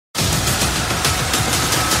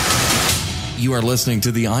You are listening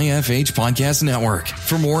to the IFH Podcast Network.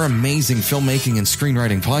 For more amazing filmmaking and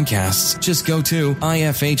screenwriting podcasts, just go to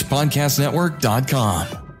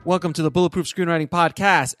ifhpodcastnetwork.com. Welcome to the Bulletproof Screenwriting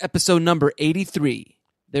Podcast, episode number 83.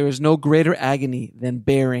 There is no greater agony than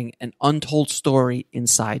bearing an untold story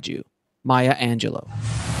inside you. Maya Angelou.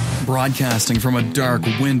 Broadcasting from a dark,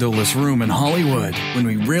 windowless room in Hollywood when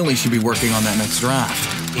we really should be working on that next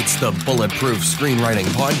draft. It's the Bulletproof Screenwriting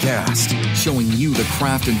Podcast, showing you the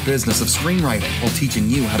craft and business of screenwriting while teaching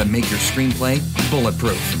you how to make your screenplay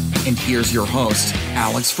bulletproof. And here's your host,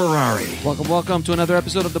 Alex Ferrari. Welcome to another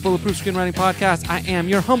episode of the Bulletproof Screenwriting Podcast. I am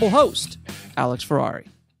your humble host, Alex Ferrari.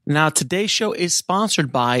 Now, today's show is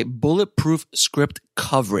sponsored by Bulletproof Script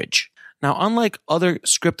Coverage. Now, unlike other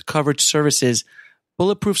script coverage services,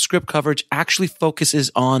 Bulletproof Script Coverage actually focuses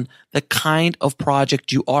on the kind of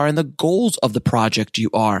project you are and the goals of the project you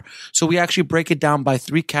are. So we actually break it down by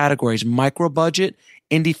three categories: micro budget,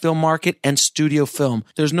 indie film market, and studio film.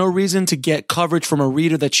 There's no reason to get coverage from a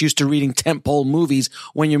reader that's used to reading tentpole movies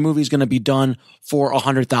when your movie is going to be done for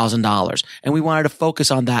 $100,000. And we wanted to focus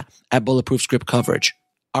on that at Bulletproof Script Coverage.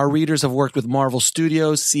 Our readers have worked with Marvel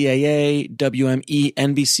Studios, CAA, WME,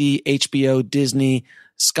 NBC, HBO, Disney,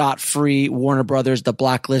 Scott Free, Warner Brothers, The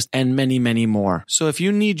Blacklist, and many, many more. So if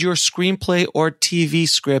you need your screenplay or TV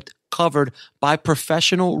script covered by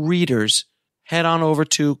professional readers, head on over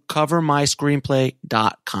to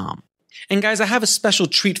covermyscreenplay.com. And guys, I have a special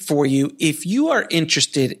treat for you. If you are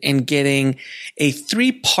interested in getting a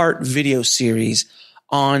 3-part video series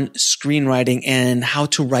on screenwriting and how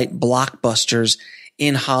to write blockbusters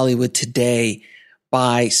in Hollywood today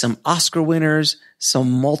by some Oscar winners,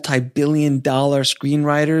 some multi-billion-dollar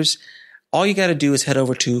screenwriters, all you got to do is head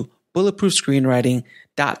over to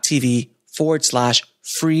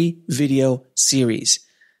bulletproofscreenwriting.tv/free video series.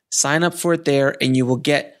 Sign up for it there and you will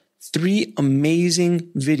get 3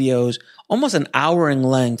 amazing videos, almost an hour in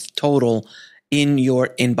length total, in your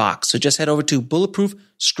inbox. So just head over to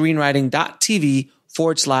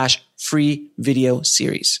bulletproofscreenwriting.tv/free video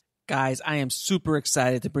series. Guys, I am super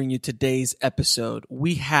excited to bring you today's episode.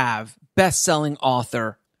 We have best-selling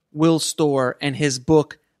author Will Storr and his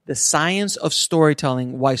book, The Science of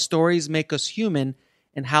Storytelling: Why Stories Make Us Human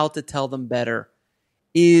and How to Tell Them Better.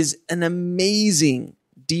 Is an amazing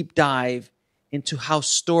deep dive into how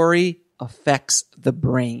story affects the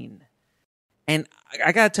brain. And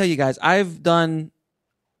I got to tell you guys, I've done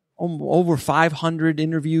over 500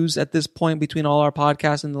 interviews at this point between all our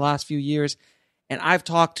podcasts in the last few years. And I've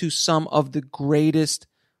talked to some of the greatest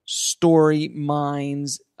story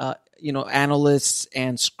minds, analysts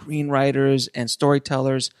and screenwriters and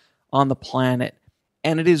storytellers on the planet.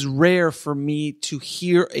 And it is rare for me to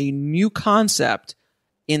hear a new concept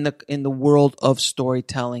in the world of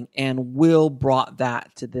storytelling. And Will brought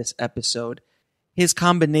that to this episode. His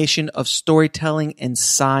combination of storytelling and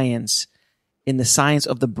science, in the science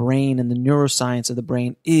of the brain and the neuroscience of the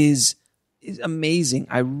brain, is amazing.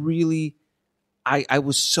 I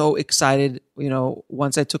was so excited,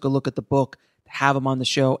 once I took a look at the book, to have him on the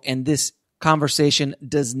show. And this conversation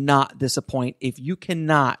does not disappoint. If you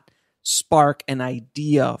cannot spark an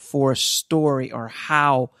idea for a story or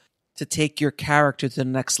how to take your character to the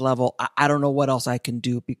next level, I don't know what else I can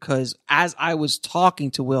do, because as I was talking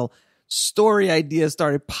to Will, story ideas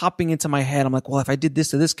started popping into my head. I'm like, well, if I did this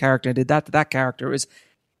to this character, I did that to that character,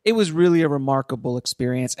 it was really a remarkable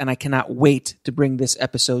experience, and I cannot wait to bring this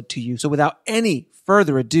episode to you. So without any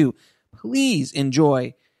further ado, please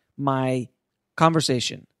enjoy my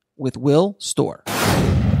conversation with Will Storr.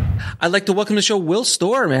 I'd like to welcome to the show Will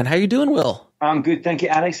Storr, man. How you doing, Will? I'm good, thank you,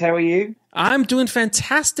 Alex. How are you? I'm doing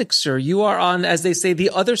fantastic, sir. You are on, as they say, the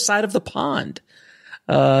other side of the pond.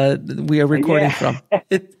 We are recording from.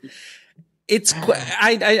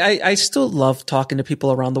 I still love talking to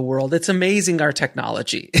people around the world. It's amazing, our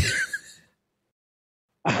technology.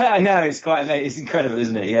 I know, it's quite amazing. It's incredible,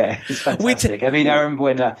 isn't it? Yeah, it's fantastic. I remember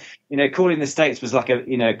when calling the States was like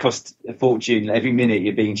cost a fortune. Every minute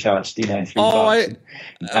you're being charged, $3 bucks.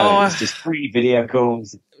 It's just free video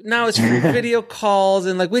calls. Now it's free video calls,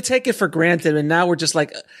 and we take it for granted. And now we're just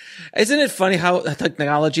like, isn't it funny how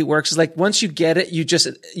technology works? It's like once you get it,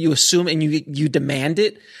 you assume and you demand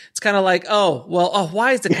it. It's kind of like,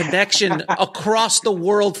 why is the connection across the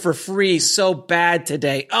world for free so bad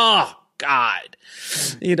today? Oh God,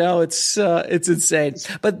 it's insane,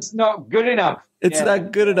 but it's not good enough. It's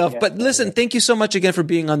not good enough. But listen, thank you so much again for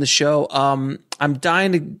being on the show. I'm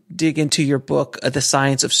dying to dig into your book, The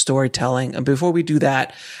Science of Storytelling. And before we do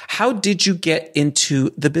that, how did you get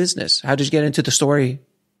into the business? How did you get into the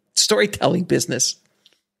storytelling business?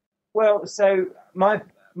 Well, so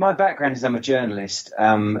my background is I'm a journalist,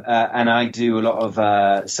 and I do a lot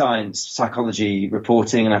of science, psychology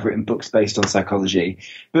reporting, and I've written books based on psychology.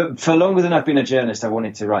 But for longer than I've been a journalist, I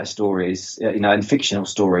wanted to write stories, and fictional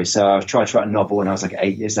stories. So I tried to write a novel when I was like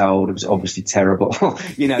 8 years old. It was obviously terrible, So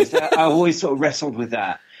I always sort of wrestled with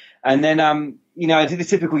that. And then, I did the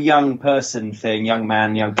typical young person thing, young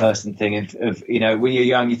man, young person thing of when you're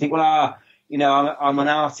young, you think, well, I'm an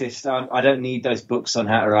artist. I don't need those books on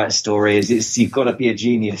how to write stories. You've got to be a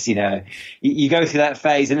genius, You go through that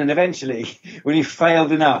phase, and then eventually, when you've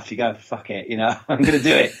failed enough, you go, fuck it, I'm going to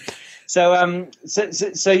do it. So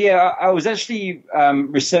I was actually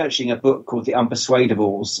researching a book called The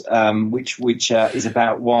Unpersuadables, which is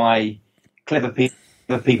about why clever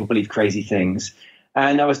people believe crazy things.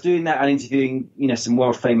 And I was doing that and interviewing, some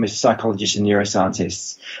world famous psychologists and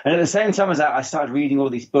neuroscientists. And at the same time as that, I started reading all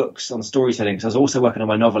these books on storytelling, because I was also working on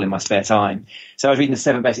my novel in my spare time. So I was reading the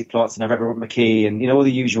 7 Basic Plots, and I read Robert McKee and, all the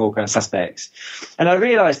usual kind of suspects. And I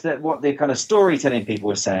realized that what the kind of storytelling people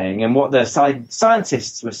were saying and what the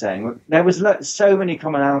scientists were saying, there was so many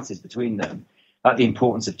commonalities between them. Like the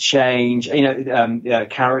importance of change,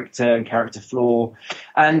 character and character flaw,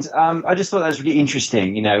 and I just thought that was really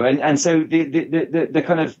interesting, And so the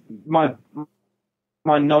kind of my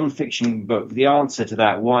non-fiction book, the answer to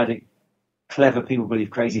that, why do clever people believe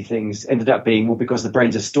crazy things, ended up being, because the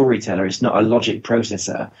brain's a storyteller. It's not a logic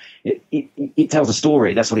processor. It tells a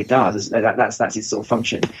story. That's what it does. That's its sort of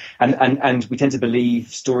function. And we tend to believe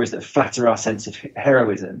stories that flatter our sense of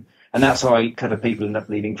heroism. And that's why clever people end up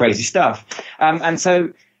believing crazy stuff. And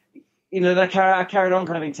so, I carried on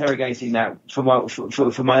kind of interrogating that for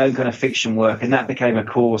my own kind of fiction work. And that became a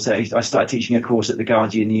course. I started teaching a course at the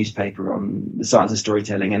Guardian newspaper on the science of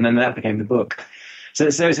storytelling. And then that became the book. So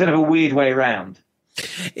it's kind of a weird way around.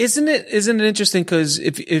 Isn't it interesting? Because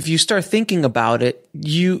if you start thinking about it,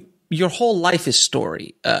 your whole life is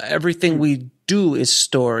story. Everything we do is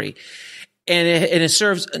story. And it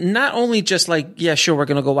serves not only just like, yeah, sure, we're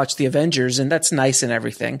going to go watch the Avengers, and that's nice and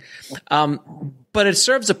everything. But it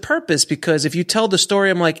serves a purpose, because if you tell the story,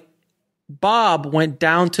 I'm like, Bob went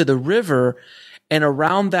down to the river, and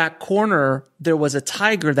around that corner, there was a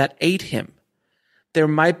tiger that ate him. There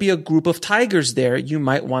might be a group of tigers there you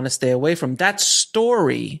might want to stay away from. That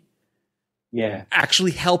story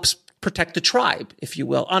actually helps protect the tribe, if you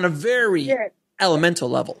will, on a very elemental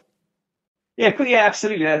level. Yeah,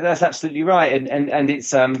 absolutely. That's absolutely right. And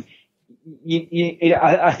it's I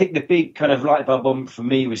think the big kind of light bulb moment for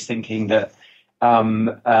me was thinking that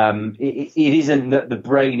it isn't that the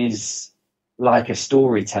brain is like a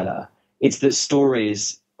storyteller. It's that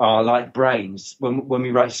stories are like brains. When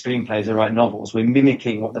we write screenplays or write novels, we're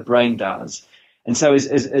mimicking what the brain does. And so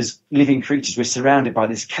as living creatures, we're surrounded by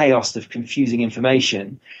this chaos of confusing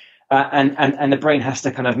information. And the brain has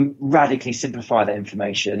to kind of radically simplify that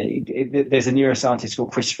information. There's a neuroscientist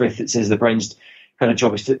called Chris Frith that says the brain's kind of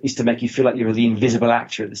job is to make you feel like you're the invisible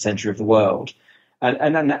actor at the center of the world.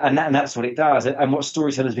 And that's what it does. And what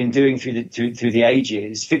storytellers have been doing through the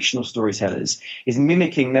ages, fictional storytellers, is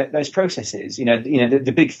mimicking those processes.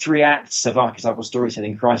 The big 3 acts of archetypal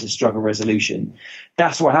storytelling: crisis, struggle, resolution.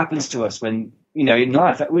 That's what happens to us when, in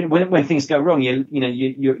life, when things go wrong.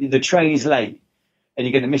 The train is late, and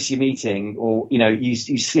you're going to miss your meeting, or you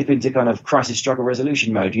slip into kind of crisis, struggle,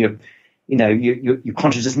 resolution mode. Your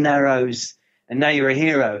consciousness narrows, and now you're a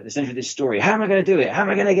hero at the center of this story. How am I going to do it? How am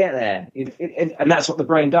I going to get there? And that's what the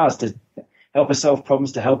brain does to help us solve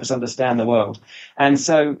problems, to help us understand the world. And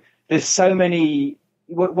so there's so many.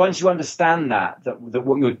 Once you understand that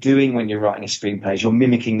what you're doing when you're writing a screenplay is you're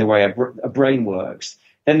mimicking the way a brain works,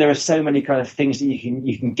 then there are so many kind of things that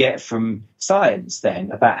you can get from science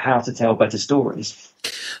then about how to tell better stories.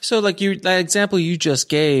 So like that example you just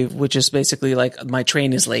gave, which is basically like my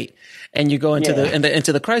train is late, and you go into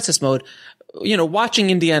the crisis mode. Watching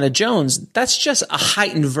Indiana Jones, that's just a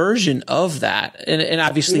heightened version of that, and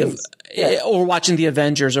obviously or watching the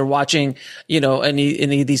Avengers, or watching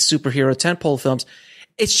any of these superhero tentpole films.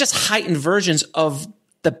 It's just heightened versions of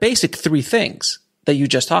the basic 3 things that you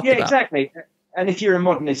just talked about. Yeah, exactly. And if you're a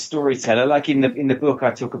modernist storyteller, like in the book,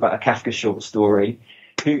 I talk about a Kafka short story,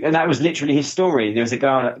 and that was literally his story. There was a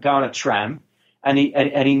guy on a tram, and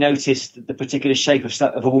he noticed the particular shape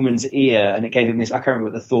of a woman's ear, and it gave him this. I can't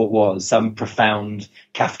remember what the thought was, some profound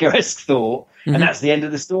Kafkaesque thought, and that's the end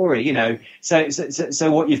of the story.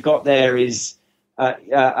 So what you've got there is what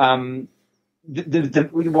I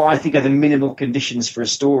think are the minimal conditions for a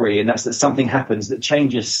story, and that's that something happens that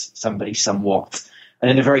changes somebody somewhat. And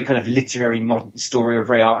in a very kind of literary modern story, or a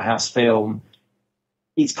very art house film,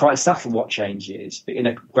 it's quite subtle what changes, but in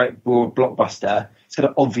a great broad blockbuster, it's kind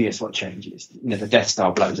of obvious what changes. The Death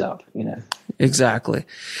Star blows up. Exactly.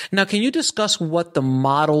 Now, can you discuss what the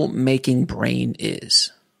model making brain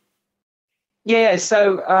is? Yeah.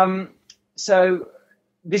 So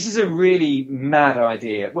this is a really mad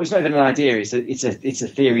idea. Well, it's not even an idea. It's a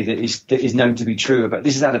theory that is known to be true. But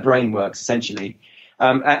this is how the brain works, essentially.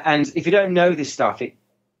 And if you don't know this stuff,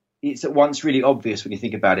 it's at once really obvious when you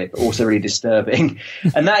think about it, but also really disturbing.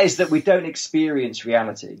 And that is that we don't experience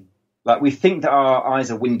reality. Like, we think that our eyes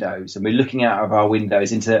are windows, and we're looking out of our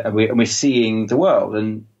windows and we're seeing the world,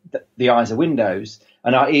 and the eyes are windows,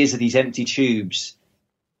 and our ears are these empty tubes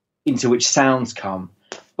into which sounds come.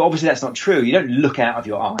 But obviously that's not true. You don't look out of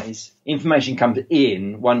your eyes. Information comes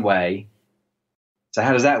in one way. So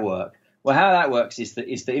how does that work? Well, how that works is that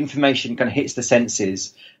information kind of hits the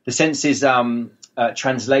senses. The senses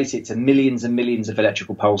translate it to millions and millions of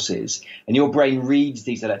electrical pulses, and your brain reads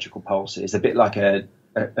these electrical pulses a bit like a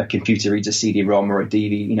computer reads a CD-ROM or a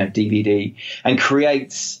DVD, and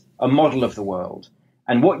creates a model of the world.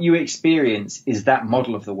 And what you experience is that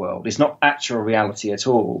model of the world. It's not actual reality at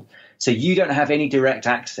all. So you don't have any direct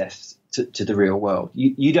access to the real world.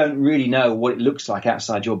 You don't really know what it looks like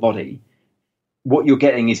outside your body. What you're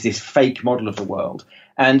getting is this fake model of the world.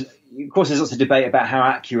 And of course, there's lots of debate about how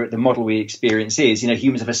accurate the model we experience is.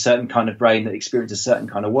 Humans have a certain kind of brain that experiences a certain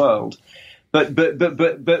kind of world. But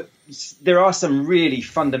there are some really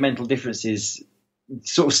fundamental differences,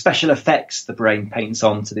 sort of special effects the brain paints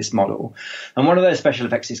onto this model. And one of those special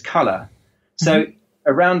effects is color. So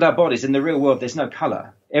around our bodies in the real world, there's no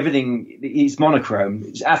color. Everything is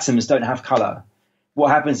monochrome. Atoms don't have color. What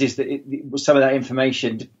happens is that some of that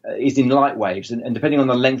information is in light waves, and depending on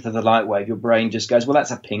the length of the light wave, your brain just goes, well,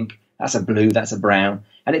 that's a pink, that's a blue, that's a brown,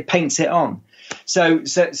 and it paints it on. So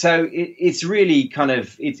it's really kind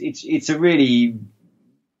of it's a really,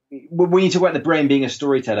 when you talk about the brain being a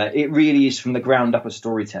storyteller, it really is from the ground up a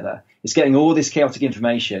storyteller. It's getting all this chaotic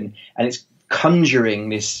information, and it's conjuring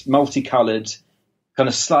this multicolored, kind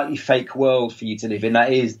of slightly fake world for you to live in.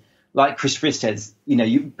 That is, like Chris Frith says,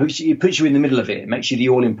 it puts you in the middle of it. It makes you the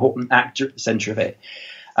all-important actor at the center of it.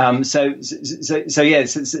 So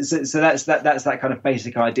that's that kind of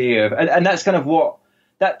basic idea of, and that's kind of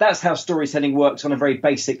that's how storytelling works on a very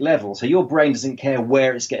basic level. So your brain doesn't care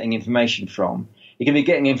where it's getting information from. You can be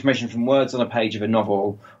getting information from words on a page of a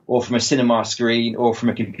novel, or from a cinema screen, or from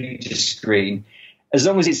a computer screen. As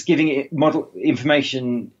long as it's giving it model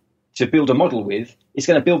information to build a model with, it's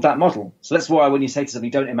going to build that model. So that's why when you say to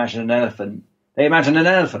somebody, don't imagine an elephant, they imagine an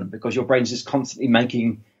elephant, because your brain's just constantly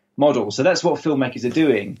making models. So that's what filmmakers are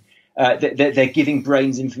doing. They're giving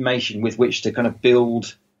brains information with which to kind of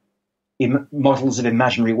build models of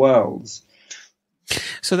imaginary worlds.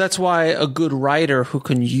 So that's why a good writer who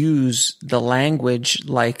can use the language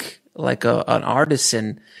like an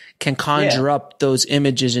artisan can conjure up those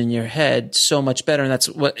images in your head so much better. And that's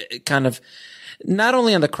what kind of, not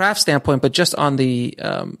only on the craft standpoint, but just on the,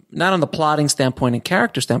 not on the plotting standpoint and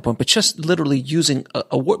character standpoint, but just literally using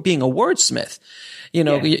being a wordsmith.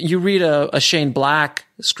 You read a Shane Black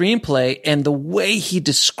screenplay, and the way he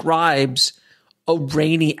describes a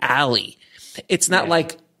rainy alley, it's not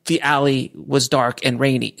like the alley was dark and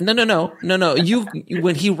rainy. No.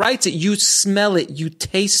 When he writes it, you smell it, you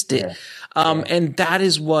taste it. And that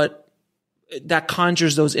is that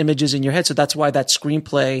conjures those images in your head. So that's why that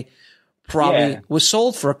screenplay probably was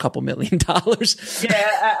sold for a couple $1 million.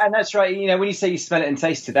 Yeah, and that's right. When you say you smell it and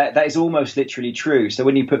taste it, that is almost literally true. So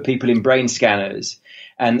when you put people in brain scanners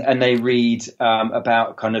and they read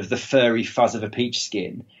about kind of the furry fuzz of a peach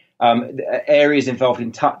skin, areas involved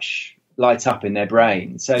in touch light up in their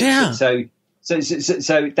brain. So that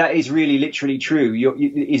is really literally true.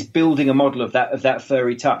 Is building a model of that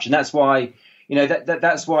furry touch, and that's why.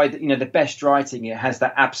 That's why the best writing, it has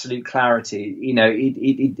that absolute clarity.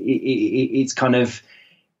 It's kind of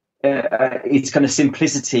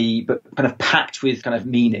simplicity, but kind of packed with kind of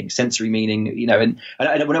meaning, sensory meaning. And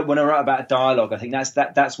when I write about dialogue, I think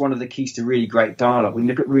that's one of the keys to really great dialogue. When you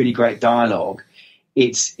look at really great dialogue,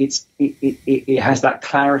 it has that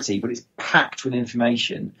clarity, but it's packed with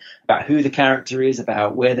information about who the character is,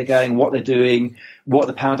 about where they're going, what they're doing, what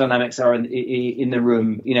the power dynamics are in the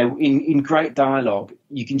room. In great dialogue,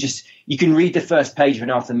 you can read the first page of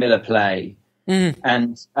an Arthur Miller play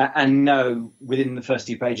and know within the first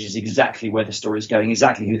 2 pages exactly where the story is going,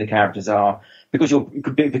 exactly who the characters are, because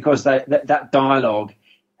that dialogue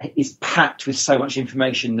is packed with so much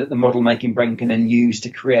information that the model making brain can then use to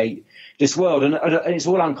create this world, and it's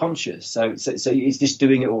all unconscious. So it's just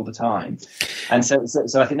doing it all the time, and so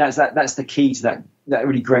I think that's the key to that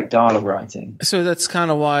really great dialogue writing. So that's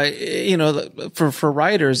kind of why, for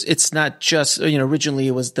writers, it's not just, originally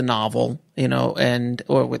it was the novel,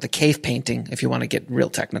 or with the cave painting, if you want to get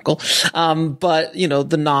real technical, but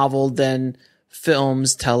the novel, then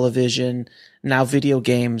films, television, now video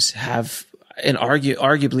games have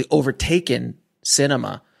arguably overtaken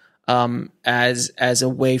cinema. As a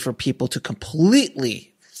way for people to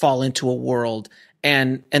completely fall into a world,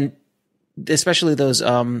 and especially those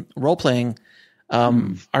role-playing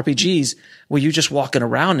RPGs where you're just walking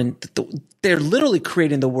around and they're literally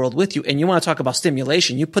creating the world with you. And you want to talk about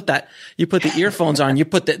stimulation. You put the earphones on,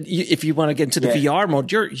 if you want to get into the VR mode,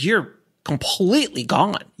 you're completely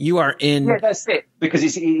gone. You are in. Yeah, that's it. Because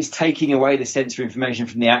it's taking away the sensory information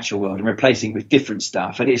from the actual world and replacing it with different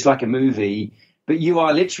stuff. And it's like a movie. But you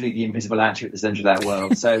are literally the invisible actor at the center of that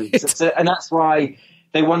world. So and that's why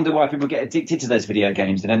they wonder why people get addicted to those video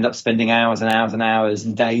games and end up spending hours and hours and hours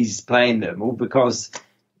and days playing them, all because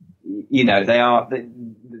they are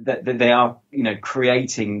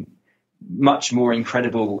creating much more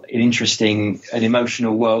incredible and interesting and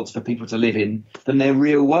emotional worlds for people to live in than their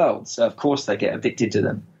real world. So of course they get addicted to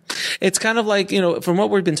them. It's kind of like, from what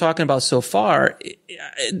we've been talking about so far,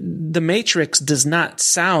 The Matrix does not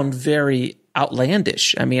sound very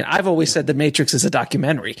outlandish. I mean, I've always said The Matrix is a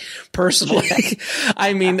documentary, personally.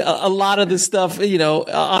 I mean, a lot of this stuff,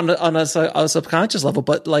 on a subconscious level,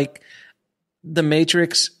 but like The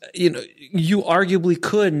Matrix, you arguably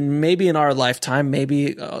could, maybe in our lifetime,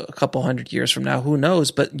 maybe a couple hundred years from now, who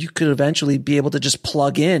knows, but you could eventually be able to just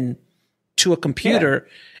plug in to a computer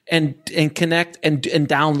and connect and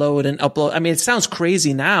download and upload. I mean, it sounds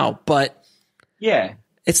crazy now, but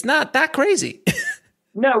it's not that crazy.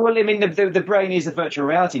 No, well, I mean, the brain is a virtual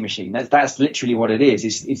reality machine. That's literally what it is.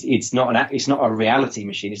 It's not a reality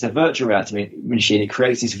machine. It's a virtual reality machine. It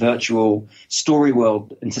creates this virtual story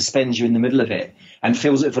world and suspends you in the middle of it and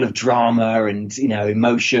fills it full of drama and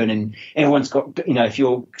emotion. And everyone's got if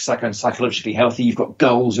you're psychologically healthy, you've got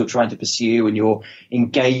goals you're trying to pursue, and you're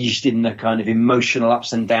engaged in the kind of emotional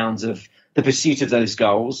ups and downs of the pursuit of those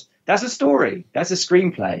goals. That's a story. That's a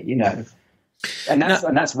screenplay. And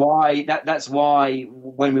that's why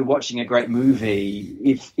when we're watching a great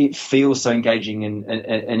movie, it feels so engaging and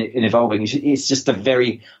evolving. It's just a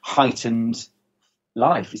very heightened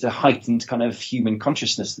life. It's a heightened kind of human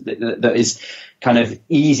consciousness that is kind of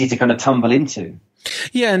easy to kind of tumble into.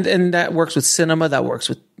 Yeah, and that works with cinema, that works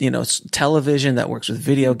with television, that works with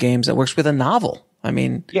video games, that works with a novel. I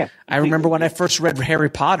mean, I remember when I first read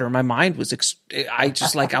Harry Potter, my mind was, I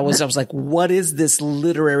was like, what is this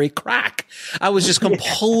literary crack? I was just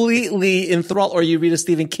completely enthralled. Or you read a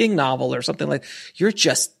Stephen King novel or something like, you're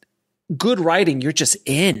just good writing. You're just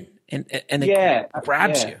in and it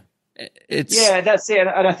grabs you. That's it.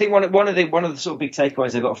 And I think one of the sort of big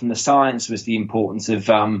takeaways I got from the science was the importance of,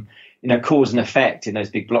 cause and effect in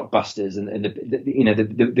those big blockbusters and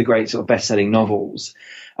the great sort of best-selling novels.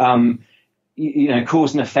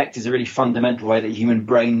 Cause and effect is a really fundamental way that human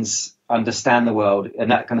brains understand the world,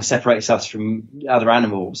 and that kind of separates us from other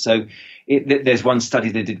animals. So there's one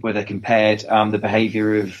study they did where they compared the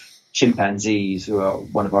behavior of chimpanzees, who are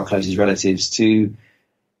one of our closest relatives, to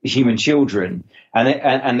human children,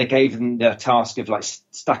 and they gave them the task of like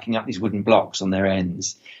stacking up these wooden blocks on their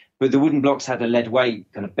ends. But the wooden blocks had a lead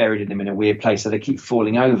weight kind of buried in them in a weird place, so they keep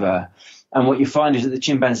falling over. And what you find is that the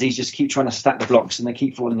chimpanzees just keep trying to stack the blocks and they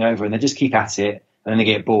keep falling over and they just keep at it and then they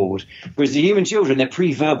get bored. Whereas the human children, they're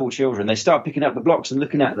pre-verbal children. They start picking up the blocks and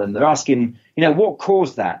looking at them. They're asking, what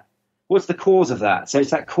caused that? What's the cause of that? So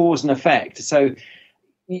it's that cause and effect. So,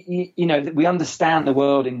 we understand the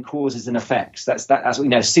world in causes and effects. That's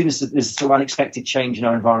what, as soon as there's some unexpected change in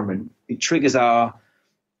our environment, it triggers our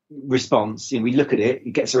response. We look at it,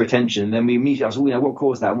 it gets our attention, and then we immediately ask, what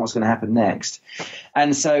caused that and what's going to happen next?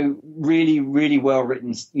 And so really, really well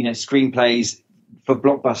written, screenplays for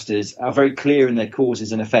blockbusters are very clear in their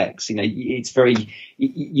causes and effects. It's very,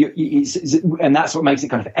 and that's what makes it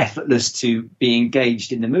kind of effortless to be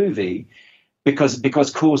engaged in the movie, because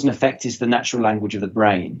cause and effect is the natural language of the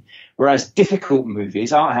brain. Whereas difficult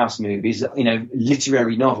movies, art house movies,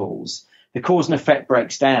 literary novels, the cause and effect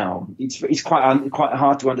breaks down. It's quite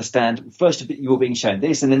hard to understand. First, you're being shown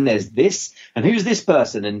this, and then there's this, and who's this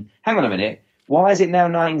person? And hang on a minute, why is it now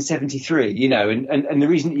 1973? And the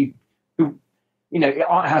reason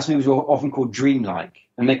art house movies are often called dreamlike,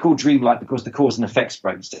 and they're called dreamlike because the cause and effects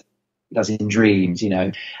breaks does in dreams,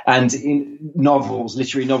 and in novels,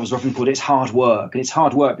 literary novels are often called, it's hard work. And it's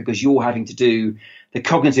hard work because you're having to do the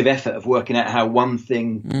cognitive effort of working out how one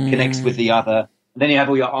thing connects with the other. And then you have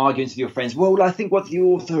all your arguments with your friends. Well, I think what the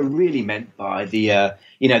author really meant by the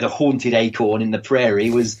haunted acorn in the prairie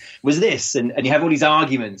was this. And you have all these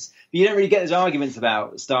arguments. But you don't really get those arguments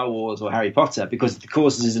about Star Wars or Harry Potter because the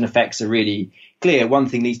causes and effects are really clear. One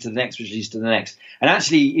thing leads to the next, which leads to the next. And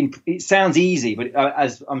actually, it sounds easy, but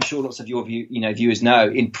as I'm sure lots of your viewers know,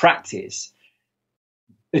 in practice,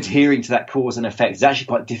 adhering to that cause and effect is actually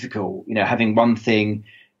quite difficult. Having one thing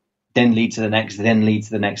then lead to the next, then lead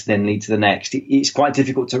to the next, then lead to the next. It's quite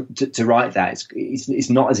difficult to write that. It's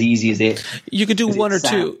not as easy as it. You could do one or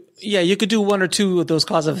two. Yeah, you could do one or two of those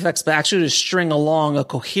cause and effects, but actually to string along a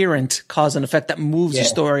coherent cause and effect that moves the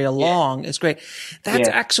story along is great. That's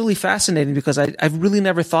actually fascinating because I've really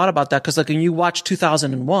never thought about that. Because like when you watch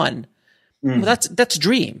 2001, well, that's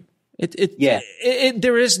Dream.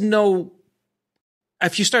 There is no.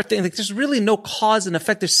 If you start thinking, like, there's really no cause and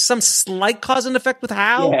effect. There's some slight cause and effect with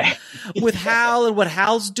Hal, with Hal and what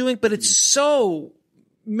Hal's doing, but it's so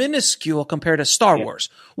minuscule compared to Star Wars,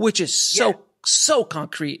 which is so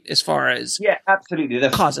concrete as far as absolutely.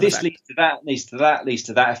 Cause and effect. Leads to that, leads to that, leads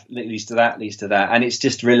to that, leads to that, leads to that, and it's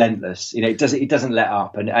just relentless. It doesn't let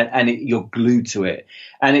up, and you're glued to it,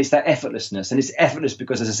 and it's that effortlessness, and it's effortless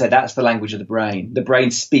because, as I said, that's the language of the brain. The brain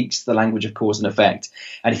speaks the language of cause and effect,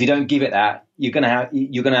 and if you don't give it that, you're gonna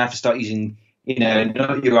have to start using,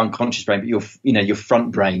 not your unconscious brain, but your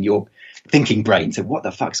front brain, your thinking brain. So what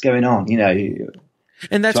the fuck's going on?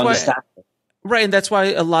 And that's why. Right. And that's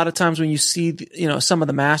why a lot of times when you see, some of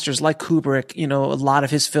the masters like Kubrick, a lot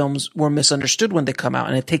of his films were misunderstood when they come out.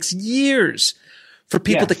 And it takes years for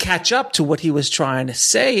people to catch up to what he was trying to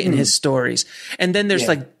say in his stories. And then there's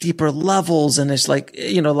like deeper levels. And there's like,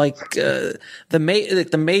 the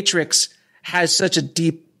Matrix has such a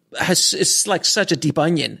deep, it's like such a deep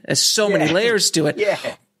onion. There's so many layers to it. Yeah.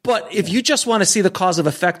 But if you just want to see the cause of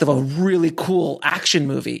effect of a really cool action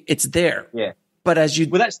movie, it's there. Yeah. But that's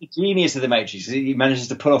the genius of the Matrix. He manages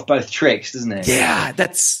to pull off both tricks, doesn't it? Yeah,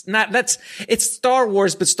 it's Star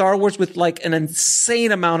Wars, but Star Wars with like an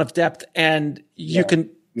insane amount of depth, and you can.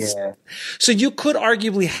 Yeah. So you could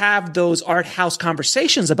arguably have those art house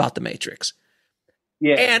conversations about the Matrix.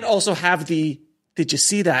 Yeah. And also have did you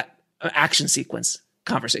see that action sequence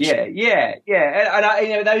conversation? Yeah.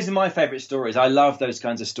 And those are my favorite stories. I love those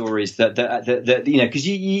kinds of stories that because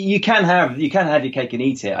you can have your cake and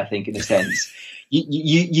eat it. I think in a sense.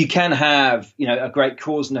 You can have, a great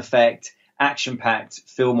cause and effect, action-packed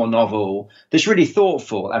film or novel that's really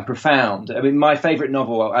thoughtful and profound. I mean, my favorite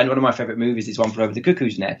novel and one of my favorite movies is One Flew Over the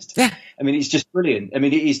Cuckoo's Nest. Yeah. I mean, it's just brilliant. I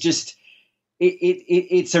mean, it is just,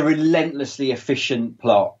 it's a relentlessly efficient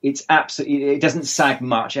plot. It's absolutely, it doesn't sag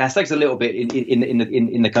much. It sags a little bit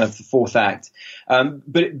in the kind of the fourth act. But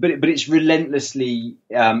it's relentlessly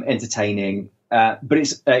entertaining. But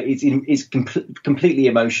it's completely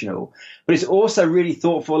emotional, but it's also really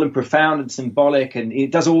thoughtful and profound and symbolic, and it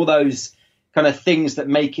does all those kind of things that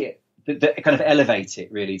make it that kind of elevate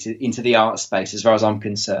it really into the art space, as far as I'm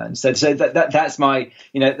concerned. So that's my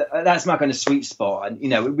that's my kind of sweet spot, and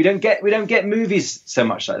we don't get movies so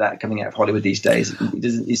much like that coming out of Hollywood these days.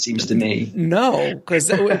 It seems to me. No,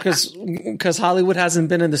 because Hollywood hasn't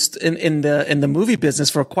been in the movie business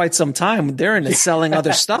for quite some time. They're in the selling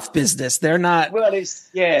other stuff business. They're not. Well, it's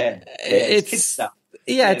kid stuff.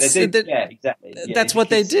 Yeah, exactly. Yeah, that's what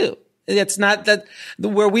they do. It's not that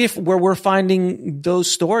where we're finding those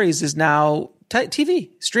stories is now TV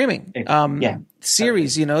streaming,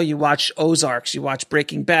 series. You watch Ozarks, you watch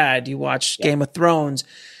Breaking Bad, you watch Game of Thrones.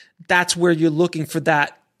 That's where you're looking for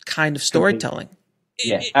that kind of storytelling.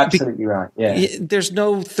 Yeah, absolutely right. Yeah, there's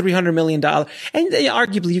no $300 million, and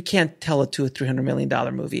arguably you can't tell it to a $300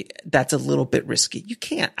 million movie. That's a little bit risky. You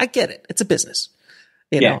can't. I get it. It's a business.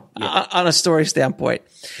 On a story standpoint.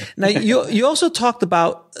 Now, you also talked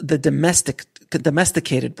about the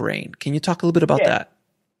domesticated brain. Can you talk a little bit about that?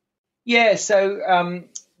 Yeah. So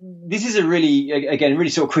this is a really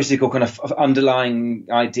sort of critical kind of underlying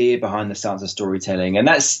idea behind the science of storytelling, and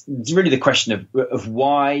that's really the question of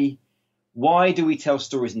why do we tell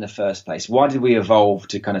stories in the first place? Why did we evolve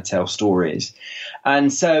to kind of tell stories?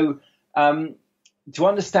 And so. To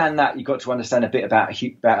understand that, you've got to understand a bit about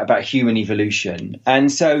human evolution.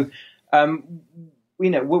 And so,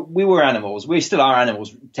 we were animals. We still are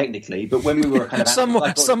animals technically, but when we were kind of some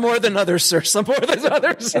more than others, sir. Some more than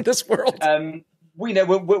others in this world.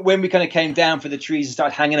 When we kind of came down for the trees and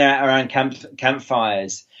started hanging out around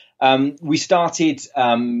campfires, we started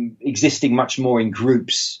existing much more in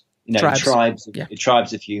groups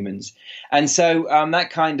tribes of humans. And so that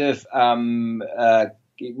kind of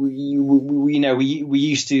we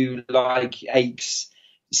used to, like apes,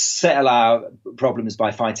 settle our problems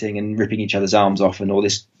by fighting and ripping each other's arms off and all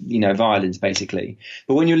this, violence, basically.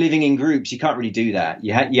 But when you're living in groups, you can't really do that.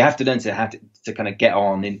 You have to learn to kind of get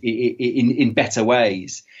on in better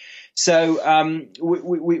ways. So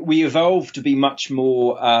we evolved to be much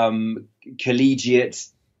more collegiate,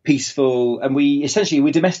 peaceful, and we're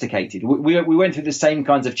domesticated. We went through the same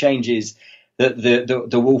kinds of changes that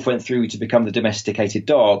the wolf went through to become the domesticated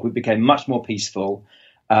dog. We became much more peaceful,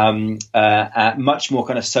 much more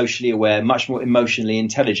kind of socially aware, much more emotionally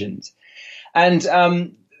intelligent.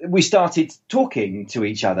 And we started talking to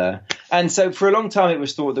each other. And so for a long time, it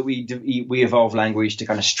was thought that we evolved language to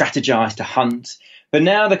kind of strategize, to hunt. But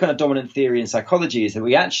now the kind of dominant theory in psychology is that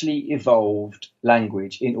we actually evolved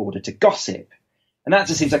language in order to gossip. And that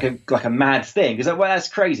just seems like a mad thing. Because, well, that's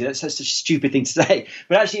crazy. That's such a stupid thing to say.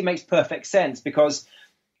 But actually it makes perfect sense, because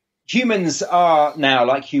humans are now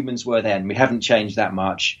like humans were then. We haven't changed that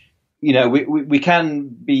much. We can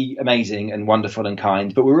be amazing and wonderful and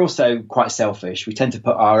kind, but we're also quite selfish. We tend to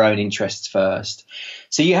put our own interests first.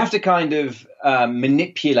 So you have to kind of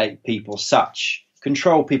manipulate people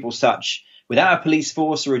control people without a police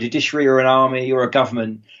force or a judiciary or an army or a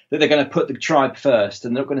government, that they're going to put the tribe first,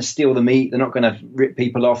 and they're not going to steal the meat. They're not going to rip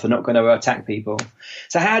people off. They're not going to attack people.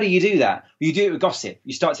 So how do you do that? Well, you do it with gossip.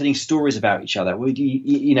 You start telling stories about each other.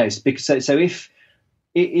 So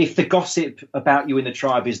if the gossip about you in the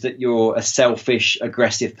tribe is that you're a selfish,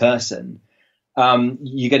 aggressive person,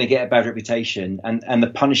 you're going to get a bad reputation, and the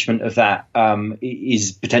punishment of that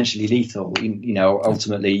is potentially lethal.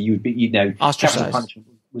 Ultimately, you would be, ostracized. Punishment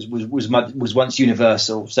was once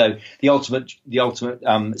universal. So the ultimate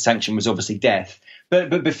sanction was obviously death.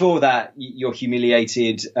 But before that, you're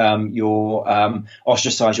humiliated, you're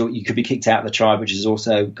ostracized, you could be kicked out of the tribe, which is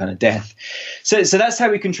also kind of death. So that's how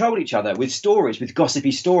we control each other, with stories, with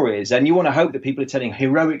gossipy stories. And you want to hope that people are telling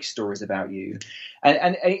heroic stories about you.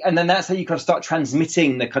 And then that's how you kind of start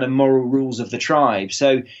transmitting the kind of moral rules of the tribe.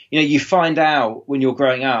 So, you find out when you're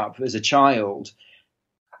growing up as a child,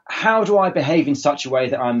 how do I behave in such a way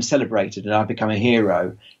that I'm celebrated and I become a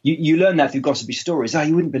hero? You learn that through gossipy stories. Oh,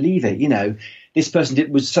 you wouldn't believe it. This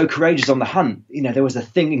person was so courageous on the hunt. There was a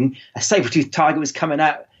saber-toothed tiger was coming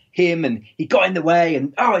at him and he got in the way,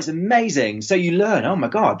 and it's amazing. So you learn, oh my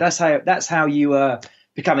God, that's how you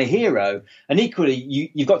become a hero. And equally,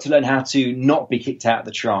 you've got to learn how to not be kicked out of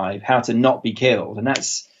the tribe, how to not be killed. And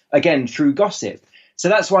that's, again, through gossip. So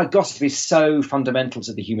that's why gossip is so fundamental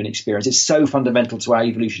to the human experience. It's so fundamental to our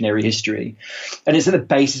evolutionary history. And it's at the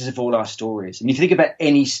basis of all our stories. And if you think about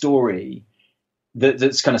any story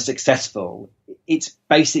that's kind of successful, it's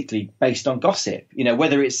basically based on gossip.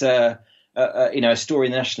 Whether it's a story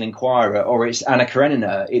in the National Enquirer or it's Anna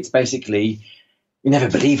Karenina, it's basically, you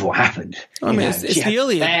never believe what happened. It's the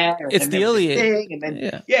Iliad. It's the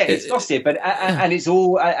Iliad. It's gossip, and it's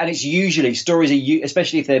all, and it's usually stories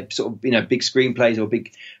especially if they're sort of big screenplays or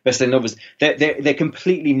big best-selling novels. They're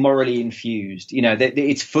completely morally infused.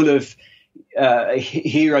 It's full of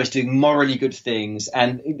heroes doing morally good things,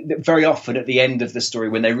 and very often at the end of the story,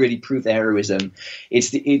 when they really prove their heroism, they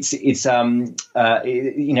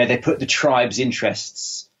put the tribe's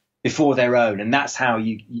interests before their own, and that's how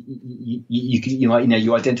you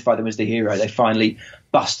identify them as the hero. They finally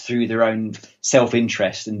bust through their own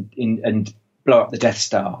self-interest and blow up the Death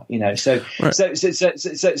Star.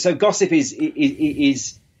 So gossip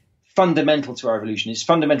is fundamental to our evolution. It's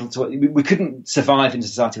fundamental to we couldn't survive in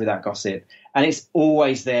society without gossip, and it's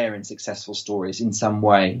always there in successful stories in some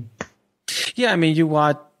way. Yeah, even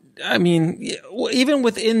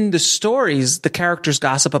within the stories, the characters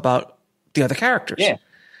gossip about the other characters. Yeah.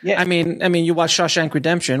 Yeah. I mean, you watch Shawshank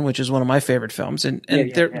Redemption, which is one of my favorite films, and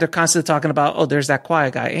they're constantly talking about, there's that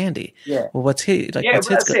quiet guy, Andy. Yeah. Well, what's he like? Yeah,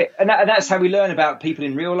 that's it, and that's how we learn about people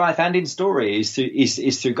in real life and in stories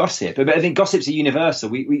is through gossip. But I think gossip's a universal.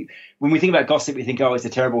 We when we think about gossip, we think, it's a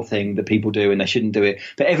terrible thing that people do and they shouldn't do it.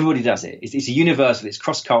 But everybody does it. It's a universal. It's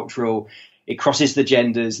cross-cultural. It crosses the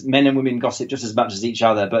genders. Men and women gossip just as much as each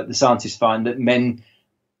other. But the scientists find that men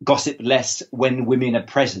gossip less when women are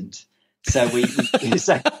present. So when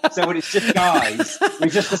it's just guys, we're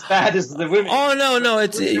just as bad as the women. Oh no,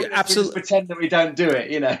 it's absolutely pretend that we don't do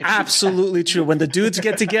it, Absolutely true. When the dudes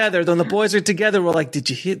get together, when the boys are together, we're like, did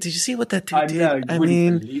you see what that dude did? I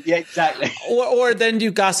mean, yeah, exactly. Or then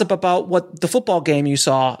you gossip about what the football game you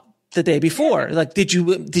saw the day before. Like, did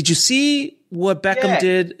you see what Beckham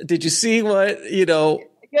did? Did you see what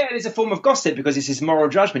Yeah, it's a form of gossip because it's this moral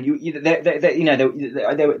judgment. They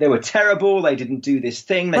were terrible. They didn't do this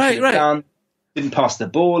thing they should have done. didn't pass the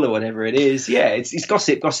ball or whatever it is. Yeah, it's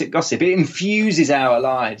gossip. It infuses our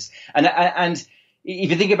lives. And if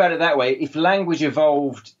you think about it that way, if language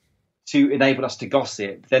evolved to enable us to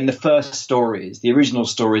gossip, then the first stories, the original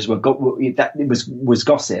stories, was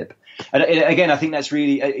gossip. And again, I think that's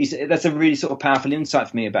a really sort of powerful insight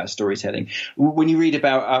for me about storytelling. When you read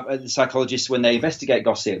about the psychologists when they investigate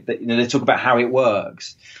gossip, they talk about how it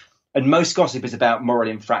works. And most gossip is about moral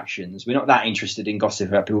infractions. We're not that interested in gossip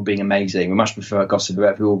about people being amazing. We much prefer gossip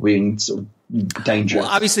about people being sort of dangerous.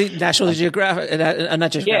 Well, obviously, National Geographic,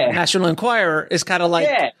 National Enquirer is kind of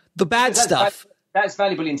like the bad stuff. That's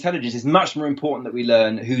valuable intelligence. It's much more important that we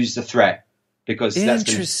learn who's the threat, because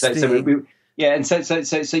interesting.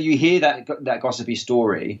 So you hear that gossipy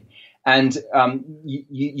story, and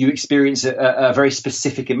you experience a very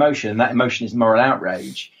specific emotion, and that emotion is moral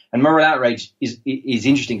outrage. And moral outrage is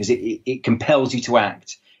interesting because it compels you to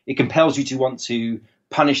act. It compels you to want to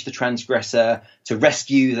punish the transgressor, to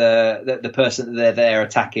rescue the person that they're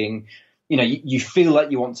attacking. You feel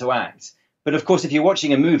like you want to act. But of course, if you're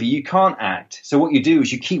watching a movie, you can't act. So what you do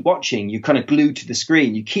is you keep watching. You're kind of glued to the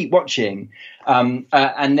screen. You keep watching, and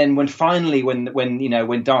then when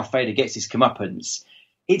Darth Vader gets his comeuppance,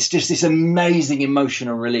 it's just this amazing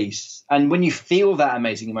emotional release. And when you feel that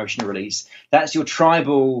amazing emotional release, that's your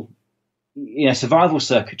tribal, survival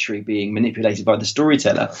circuitry being manipulated by the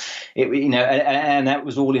storyteller. And that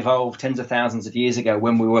was all evolved tens of thousands of years ago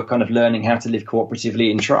when we were kind of learning how to live cooperatively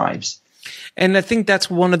in tribes. And I think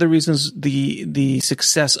that's one of the reasons the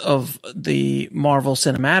success of the Marvel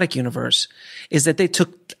Cinematic Universe is that they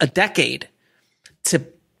took a decade to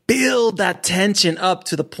build that tension up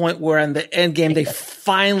to the point where in the end game they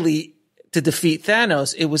finally to defeat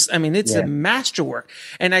Thanos. It's a masterwork.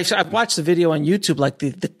 And I've watched the video on YouTube, like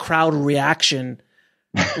the crowd reaction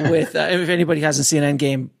with if anybody hasn't seen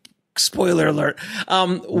Endgame, spoiler alert.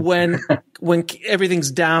 When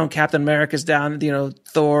everything's down, Captain America's down,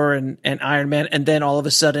 Thor and Iron Man, and then all of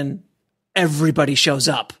a sudden everybody shows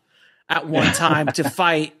up at one time to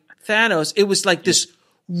fight Thanos. It was like this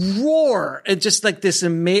roar and just like this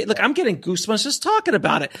amazing. Look, I'm getting goosebumps just talking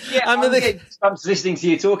about it. Yeah, I'm getting goosebumps listening to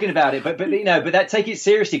you talking about it. But that take it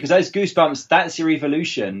seriously, because those goosebumps, that's your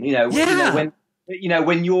evolution.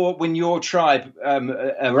 When your tribe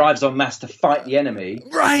arrives en masse to fight the enemy,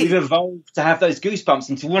 right? We've evolved to have those goosebumps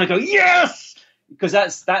and to want to go yes, because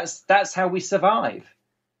that's how we survive.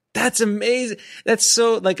 That's amazing. That's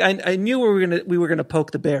so like I knew we were gonna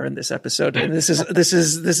poke the bear in this episode, and this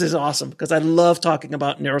is awesome because I love talking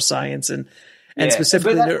about neuroscience and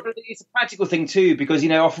specifically. But it's a practical thing too, because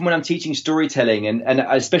often when I'm teaching storytelling and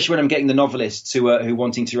especially when I'm getting the novelists who are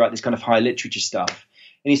wanting to write this kind of high literature stuff.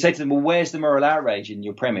 And you say to them, well, where's the moral outrage in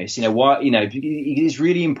your premise? Why, it's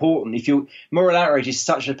really important. Moral outrage is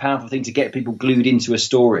such a powerful thing to get people glued into a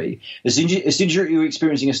story. As soon as you're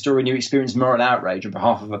experiencing a story and you experience moral outrage on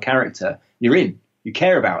behalf of a character, you're in. You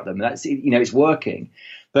care about them. That's, it's working.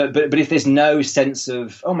 But if there's no sense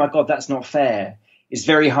of, oh my God, that's not fair, it's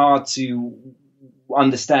very hard to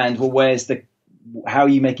understand, well, how are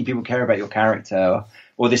you making people care about your character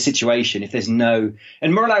or the situation if there's no –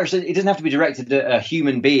 and moral outrage, it doesn't have to be directed at a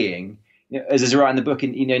human being. As is right in the book,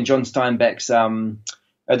 in John Steinbeck's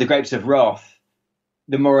The Grapes of Wrath,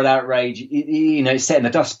 the moral outrage, it's set in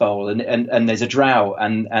a dust bowl and there's a drought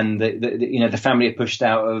and the family are pushed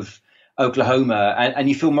out of Oklahoma and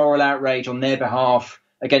you feel moral outrage on their behalf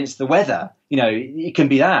against the weather. It can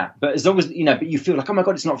be that, but as long as but you feel like, oh my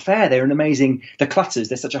God, it's not fair. They're an amazing, the Clutters,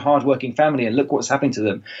 they're such a hardworking family, and look what's happening to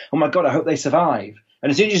them. Oh my God, I hope they survive. And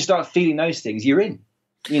as soon as you start feeling those things, you're in.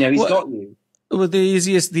 He's got you. Well, the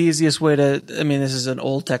easiest way to, this is an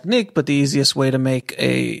old technique, but the easiest way to make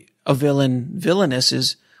a villain villainous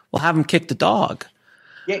is, well, have him kick the dog.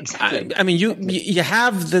 Yeah, exactly. You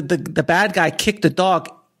have the bad guy kick the dog.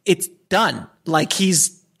 It's done. Like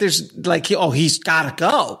he's gotta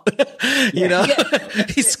go.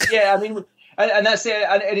 And that's it.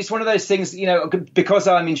 And it's one of those things, because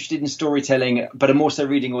I'm interested in storytelling, but I'm also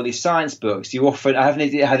reading all these science books. I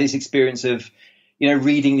haven't had this experience of,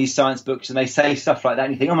 reading these science books and they say stuff like that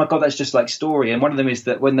and you think, oh my God, that's just like story. And one of them is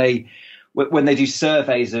that when they do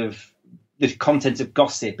surveys of the contents of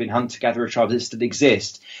gossip in hunter-gatherer tribes that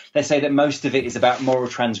exist, they say that most of it is about moral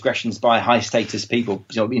transgressions by high-status people,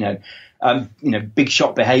 big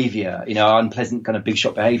shot behavior, unpleasant kind of big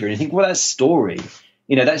shot behavior. And you think, well, that's story.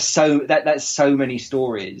 That's so many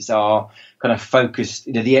stories are kind of focused.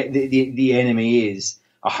 The enemy is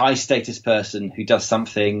a high-status person who does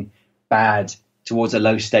something bad towards a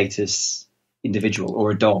low-status individual or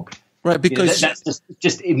a dog. Right, because that's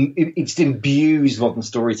just it imbues modern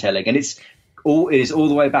storytelling, and it's is all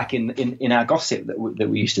the way back in our gossip that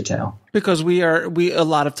we used to tell. Because a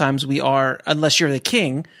lot of times we are, unless you're the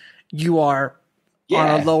king, you are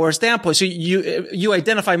on a lower standpoint. So you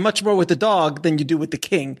identify much more with the dog than you do with the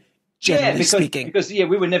king. Generally speaking, because we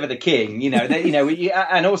were never the king,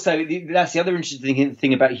 and also that's the other interesting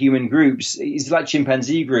thing about human groups is like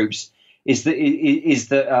chimpanzee groups is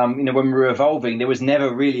that when we were evolving, there was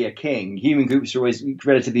never really a king. Human groups are always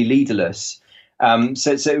relatively leaderless,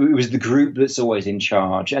 so it was the group that's always in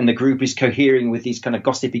charge, and the group is cohering with these kind of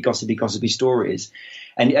gossipy stories,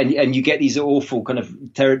 and you get these awful kind of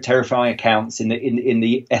terrifying accounts in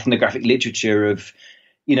the ethnographic literature of.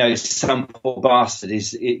 Some poor bastard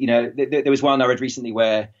is. There was one I read recently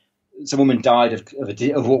where some woman died of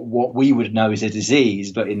what we would know as a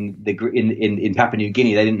disease, but in Papua New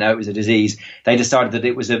Guinea they didn't know it was a disease. They decided that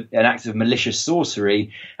it was an act of malicious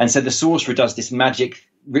sorcery, and so the sorcerer does this magic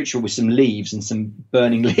ritual with some leaves and some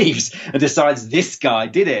burning leaves, and decides this guy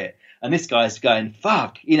did it, and this guy's going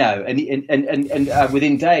fuck, and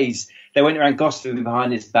within days they went around gossiping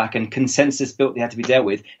behind his back, and consensus built they had to be dealt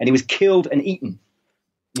with, and he was killed and eaten.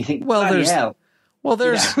 You think, there's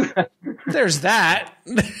that.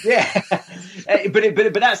 Yeah,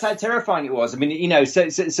 but that's how terrifying it was. I mean, so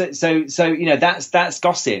that's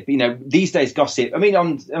gossip. These days gossip. I mean,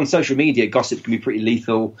 on social media, gossip can be pretty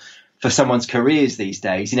lethal for someone's careers these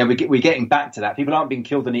days. We're getting back to that. People aren't being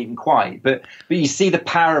killed and eaten quite, but you see the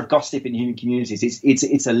power of gossip in human communities.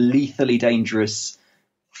 It's a lethally dangerous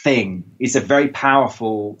thing. It's a very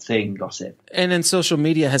powerful thing, gossip. And then social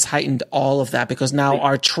media has heightened all of that because now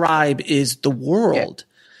our tribe is the world.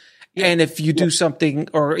 Yeah. And if you do something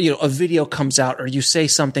or, a video comes out or you say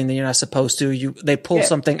something that you're not supposed to, they pull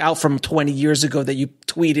something out from 20 years ago that you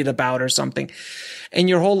tweeted about or something. And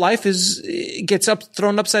your whole life gets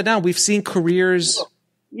thrown upside down. We've seen careers.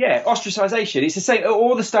 Yeah. Ostracization. It's the same.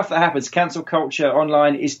 All the stuff that happens, cancel culture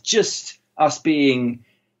online is just us being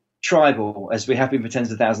tribal as we have been for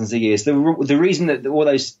tens of thousands of years. The reason that all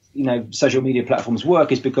those social media platforms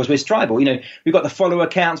work is because we're tribal. We've got the follow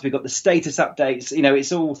accounts, we've got the status updates.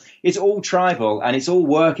 It's all tribal, and it's all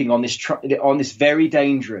working on this very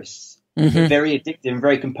dangerous, very addictive,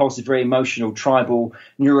 very compulsive, very emotional tribal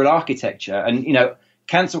neural architecture. And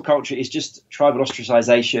cancel culture is just tribal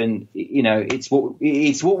ostracization. It's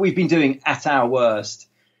what we've been doing at our worst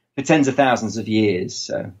for tens of thousands of years.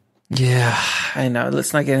 So. Yeah, I know.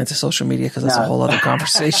 Let's not get into social media because that's a whole other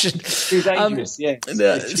conversation. Too dangerous,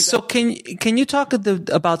 So can you talk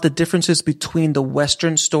about the differences between the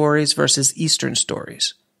Western stories versus Eastern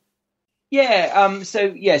stories? Yeah.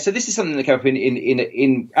 So this is something that came up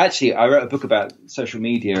in actually, I wrote a book about social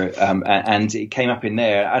media, and it came up in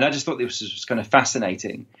there, and I just thought this was kind of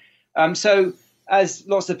fascinating. So as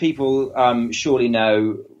lots of people surely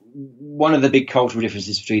know, one of the big cultural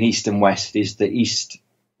differences between East and West is that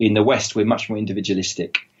in the West, we're much more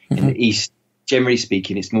individualistic. In the East, generally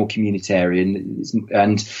speaking, it's more communitarian.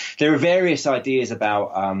 And there are various ideas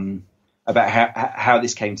about how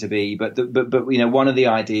this came to be. But one of the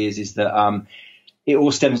ideas is that it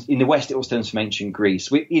all stems in the West. It all stems from ancient Greece.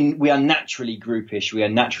 We are naturally groupish. We are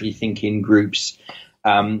naturally thinking groups.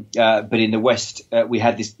 But in the West, we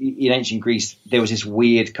had this. In ancient Greece, there was this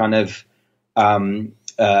weird kind of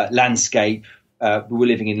landscape. We were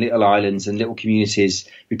living in little islands and little communities.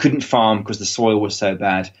 We couldn't farm because the soil was so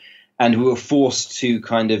bad, and we were forced to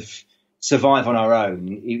kind of survive on our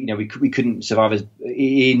own. We couldn't survive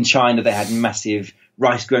in China. They had massive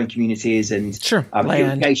rice-growing communities and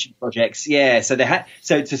irrigation projects. Yeah, so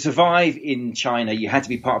to survive in China, you had to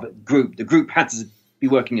be part of a group. The group had to be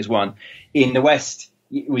working as one. In the West,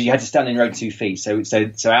 you had to stand on your own 2 feet. So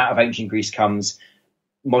out of ancient Greece comes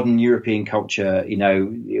modern European culture,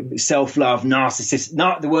 self-love,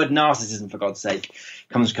 narcissism. The word narcissism, for God's sake,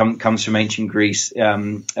 comes from ancient Greece.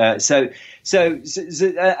 And that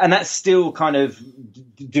still kind of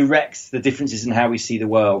directs the differences in how we see the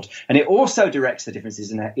world, and it also directs the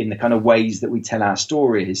differences in the kind of ways that we tell our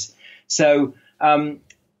stories. So, for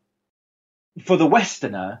the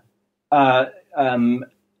Westerner,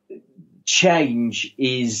 change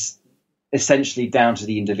is essentially down to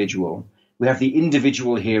the individual. We have the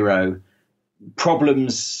individual hero.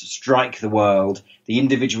 Problems strike the world. The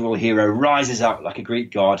individual hero rises up like a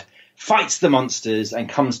Greek god, fights the monsters, and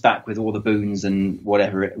comes back with all the boons and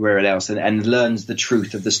whatever else, and learns the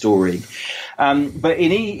truth of the story. But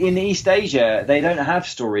in East Asia, they don't have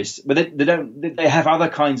stories. But they have other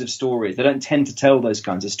kinds of stories. They don't tend to tell those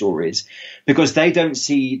kinds of stories because they don't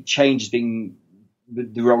see change as being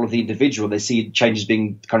the role of the individual. They see change as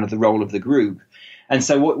being kind of the role of the group. And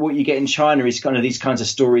so what you get in China is kind of these kinds of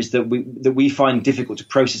stories that we find difficult to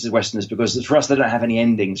process as Westerners, because for us they don't have any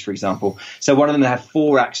endings, for example. So one of them, they have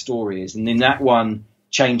 4-act stories, and in Act 1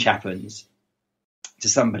 change happens to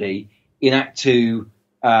somebody. In Act 2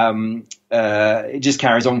 it just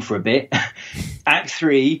carries on for a bit. Act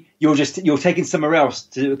 3 you're taken somewhere else,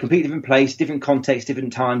 to a completely different place, different context,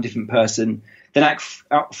 different time, different person. Then Act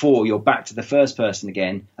 4 you're back to the first person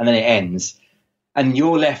again, and then it ends. And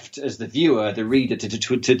you're left as the viewer, the reader,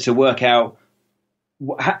 to work out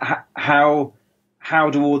how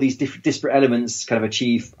do all these disparate elements kind of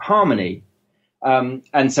achieve harmony.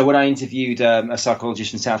 And so when I interviewed a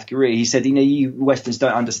psychologist in South Korea, he said, you Westerns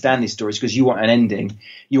don't understand these stories because you want an ending.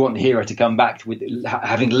 You want the hero to come back with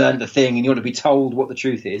having learned the thing, and you want to be told what the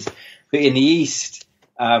truth is. But in the East,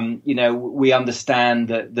 we understand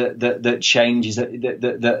that change is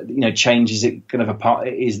change is kind of a part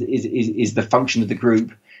is the function of the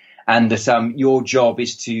group, and that your job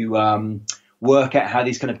is to work out how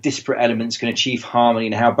these kind of disparate elements can achieve harmony,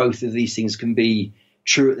 and how both of these things can be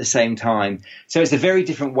true at the same time. So it's a very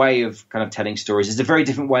different way of kind of telling stories. It's a very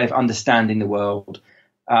different way of understanding the world.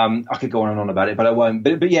 I could go on and on about it, but I won't.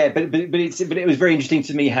 But it was very interesting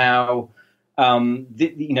to me how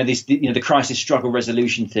the crisis struggle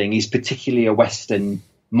resolution thing is particularly a Western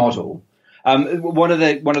model. One of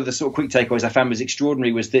the sort of quick takeaways I found was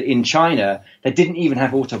extraordinary was that in China they didn't even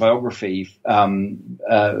have autobiography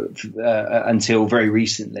until very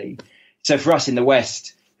recently. So for us in the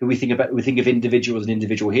West, we think of individuals and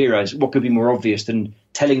individual heroes. What could be more obvious than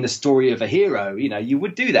telling the story of a hero? You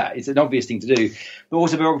would do that. It's an obvious thing to do. But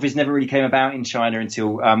autobiographies never really came about in China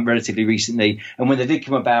until relatively recently. And when they did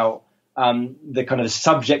come about, the kind of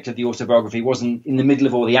subject of the autobiography wasn't in the middle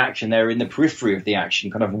of all the action. They were in the periphery of the action,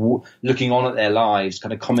 kind of looking on at their lives,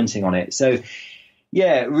 kind of commenting on it. So,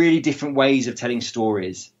 yeah, really different ways of telling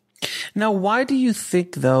stories. Now, why do you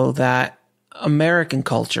think, though, that American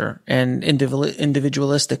culture and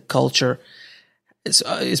individualistic culture,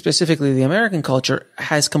 specifically the American culture,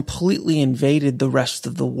 has completely invaded the rest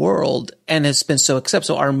of the world and has been so accepted?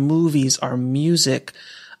 So our movies, our music,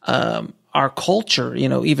 our culture,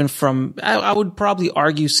 even from, I would probably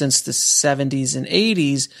argue since the 70s and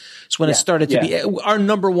 80s is when it started to be, our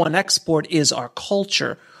number one export is our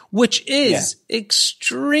culture, which is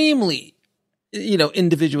extremely,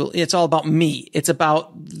 individual. It's all about me. It's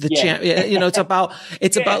about the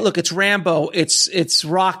it's about look, it's Rambo, it's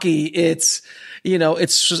Rocky, it's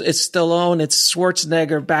Stallone, it's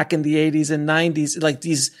Schwarzenegger back in the 80s and 90s, like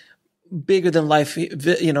these bigger than life,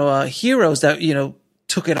 heroes that,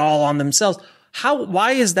 took it all on themselves.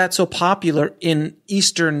 Why is that so popular in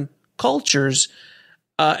Eastern cultures?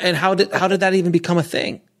 And how did that even become a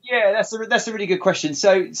thing? Yeah, that's a really good question.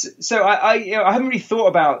 So I haven't really thought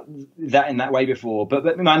about that in that way before,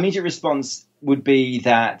 but my immediate response would be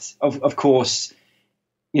that of course,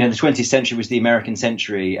 the 20th century was the American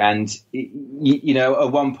century, and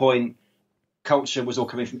at one point culture was all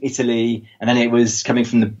coming from Italy, and then it was coming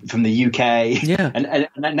from the UK, and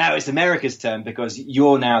now it's America's turn because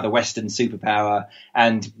you're now the Western superpower,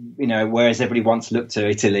 and whereas everybody once looked to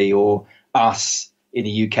Italy or us in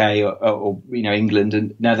the UK or England,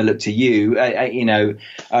 and now they look to you. So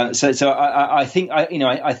I think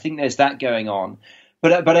there's that going on,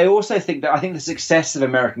 but I also think that the success of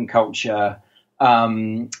American culture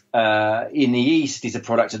in the East is a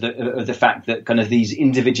product of the fact that kind of these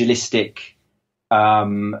individualistic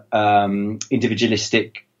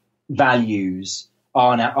values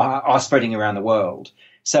are spreading around the world.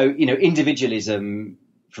 So individualism,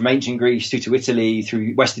 from ancient Greece through to Italy,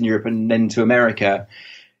 through Western Europe, and then to America,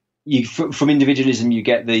 from individualism you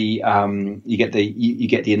get the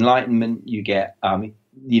Enlightenment, you get the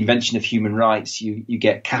invention of human rights, you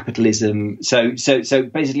get capitalism. So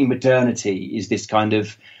basically, modernity is this kind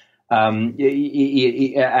of and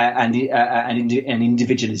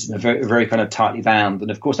individualism, a very kind of tightly bound, and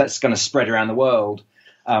of course that's going to spread around the world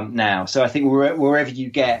now. So I think wherever you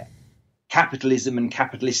get capitalism and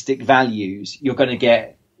capitalistic values, you're going to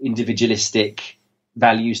get individualistic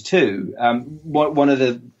values too. One of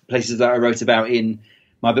the places that I wrote about in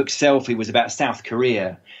my book Selfie was about South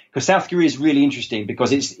Korea, because South Korea is really interesting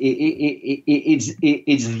because it's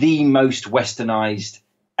the most westernized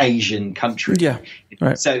Asian country. Yeah,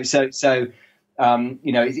 right. So it's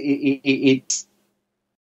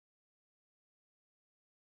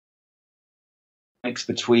mix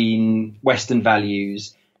between Western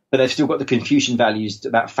values, but they've still got the Confucian values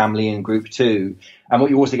about family and group too. And what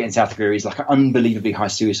you also get in South Korea is like unbelievably high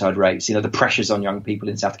suicide rates. The pressures on young people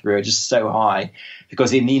in South Korea are just so high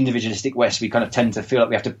because in the individualistic West, we kind of tend to feel like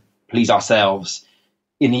we have to please ourselves,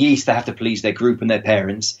 in the East, they have to please their group and their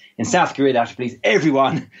parents. In South Korea, they have to please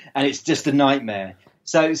everyone, and it's just a nightmare.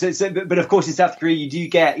 But of course, in South Korea, you do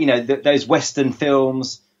get, those Western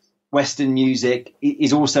films, Western music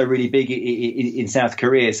is also really big in South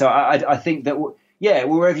Korea. So I think that,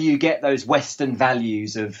 wherever you get those Western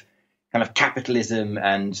values of kind of capitalism,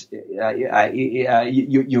 and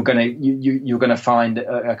you're gonna find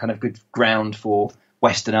a kind of good ground for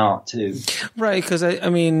Western art too. Right, because I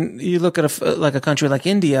mean, you look at a country like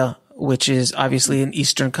India, which is obviously an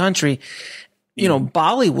Eastern country.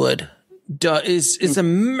 Bollywood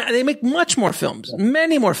they make much more films,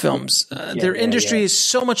 many more films. Their industry is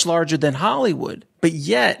so much larger than Hollywood, but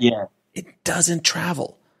yet it doesn't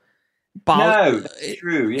travel. No, it's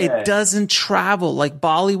true. Yeah. It doesn't travel like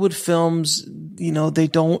Bollywood films. They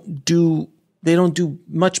don't do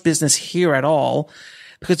much business here at all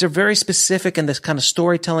because they're very specific in this kind of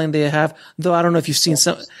storytelling they have. Though I don't know if you've seen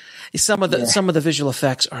some of the visual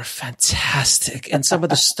effects are fantastic, and some of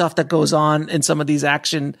the stuff that goes on in some of these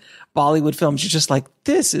action Bollywood films, you're just like,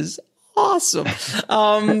 this is awesome,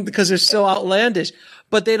 because they're so outlandish.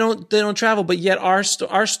 But they don't travel. But yet our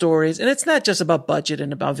stories, and it's not just about budget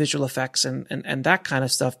and about visual effects and that kind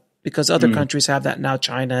of stuff, because other countries have that now,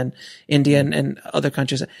 China and India and other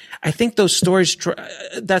countries. I think those stories,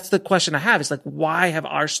 that's the question I have. It's like, why have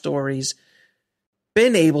our stories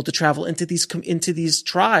been able to travel into these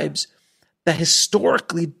tribes that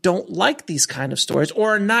historically don't like these kind of stories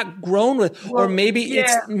or are not grown with, or maybe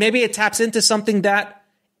it taps into something that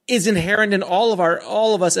is inherent in all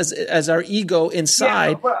of us as our ego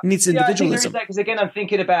inside needs individualism. Because again, I'm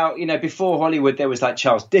thinking about, before Hollywood, there was like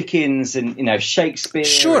Charles Dickens and, Shakespeare.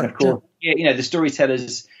 Sure. And of course, the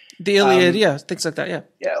storytellers. The Iliad, things like that,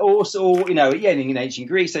 Yeah, also, in ancient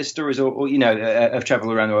Greece, those stories, of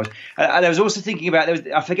travel around the world. And I was also thinking about,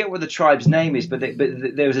 I forget what the tribe's name is, but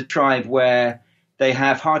there was a tribe where they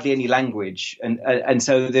have hardly any language, and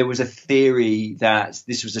so there was a theory that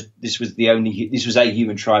this was a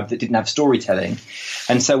human tribe that didn't have storytelling,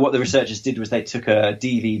 and so what the researchers did was they took a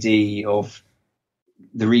DVD of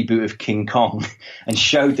the reboot of King Kong and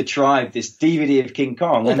showed the tribe this DVD of King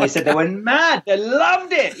Kong, and they said they went mad. They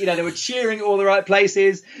loved it. They were cheering at all the right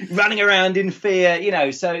places, running around in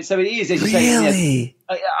fear. So it is, as you say.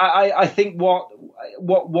 I think what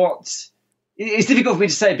it's difficult for me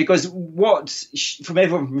to say, because from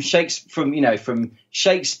everyone from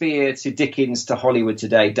Shakespeare to Dickens to Hollywood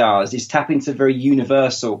today does is tap into very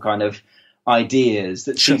universal kind of ideas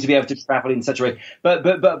that seem to be able to travel in such a way.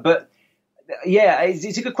 But yeah,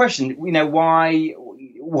 it's a good question. Why?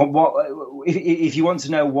 If you want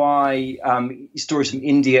to know why stories from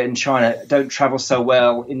India and China don't travel so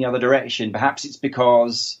well in the other direction, perhaps it's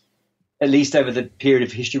because, at least over the period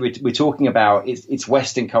of history we're talking about, it's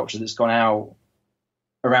Western culture that's gone out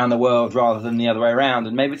around the world rather than the other way around.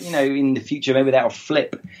 And maybe, in the future, maybe that'll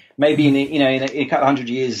flip. Maybe in a couple of 100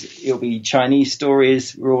 years, it'll be Chinese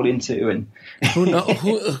stories we're all into. And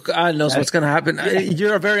God knows what's going to happen.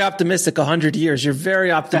 You're very optimistic. 100 years. You're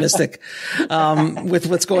very optimistic with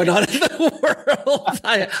what's going on in the world.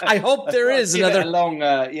 I hope there is another long.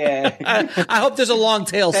 I hope there's a long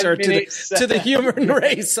tail, sir, to the human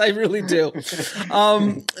race. I really do.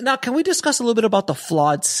 Now, can we discuss a little bit about the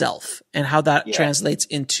flawed self and how that translates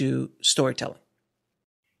into storytelling?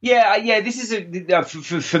 Yeah. This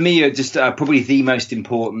is for me just probably the most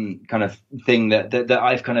important kind of thing that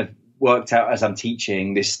I've kind of worked out as I'm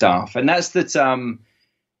teaching this stuff, and that's that.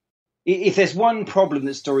 If there's one problem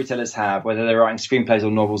that storytellers have, whether they're writing screenplays or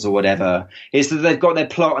novels or whatever, is that they've got their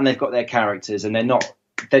plot and they've got their characters, and they're not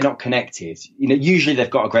connected. Usually they've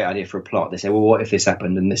got a great idea for a plot. They say, well, what if this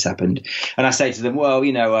happened and this happened? And I say to them, well,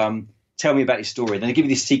 tell me about your story. Then they give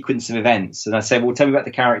me this sequence of events, and I say, well, tell me about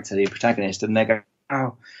the character, the protagonist, and they go,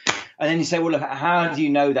 oh. And then you say, well, look, how do you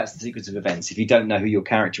know that's the sequence of events if you don't know who your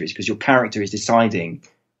character is? Because your character is deciding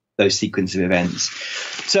those sequence of events.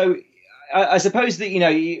 So I suppose that,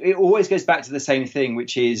 it always goes back to the same thing,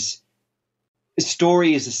 which is a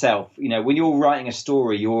story is a self. When you're writing a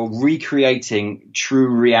story, you're recreating true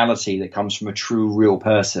reality that comes from a true, real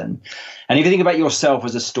person. And if you think about yourself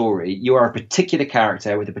as a story, you are a particular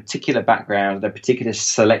character with a particular background, a particular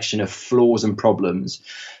selection of flaws and problems.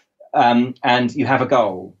 And you have a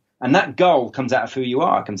goal. And that goal comes out of who you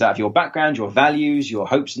are. It comes out of your background, your values, your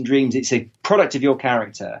hopes and dreams. It's a product of your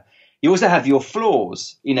character. You also have your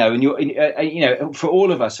flaws, and for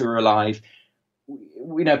all of us who are alive,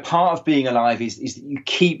 part of being alive is that you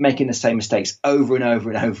keep making the same mistakes over and over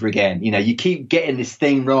and over again. You keep getting this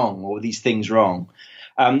thing wrong or these things wrong.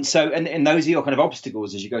 So those are your kind of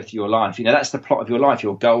obstacles as you go through your life. That's the plot of your life,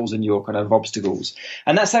 your goals and your kind of obstacles.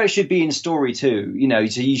 And that's how it should be in story too.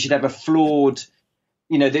 So you should have a flawed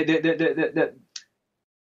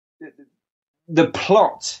the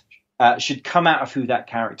plot should come out of who that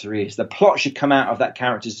character is. The plot should come out of that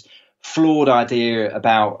character's flawed idea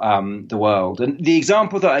about the world. And the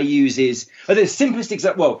example that I use is the simplest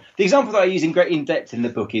example. Well, the example that I use in depth in the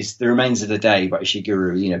book is The Remains of the Day by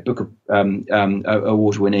Ishiguro, book of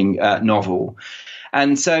award-winning novel.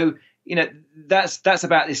 And so, that's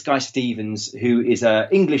about this guy Stevens, who is an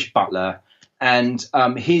English butler, and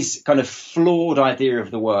his kind of flawed idea of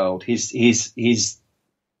the world, his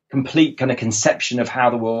complete kind of conception of how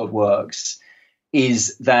the world works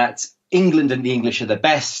is that England and the English are the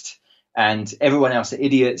best, and everyone else are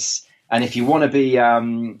idiots. And if you want to be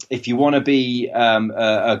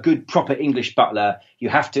a good proper English butler, you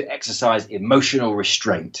have to exercise emotional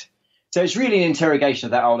restraint. So it's really an interrogation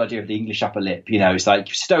of that old idea of the English upper lip. It's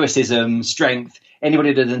like stoicism, strength. Anybody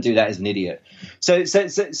who doesn't do that is an idiot. So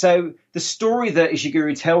the story that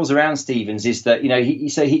Ishiguro tells around Stevens is that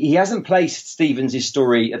he hasn't placed Stevens'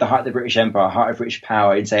 story at the height of the British Empire, height of British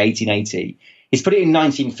power in say 1880. He's put it in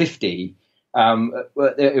 1950.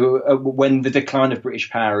 When the decline of British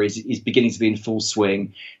power is beginning to be in full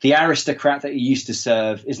swing. The aristocrat that he used to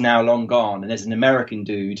serve is now long gone, and there's an American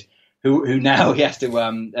dude who now he has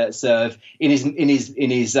to serve in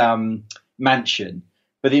his mansion.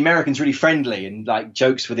 But the American's really friendly and like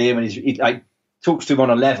jokes with him, and he like talks to him on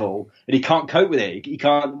a level, and he can't cope with it. He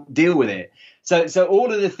can't deal with it. So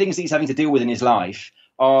all of the things that he's having to deal with in his life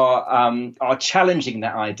are challenging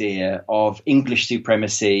that idea of English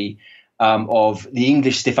supremacy, of the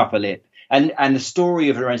English stiff upper lip, and the story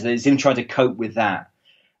of Lorenzo is him trying to cope with that.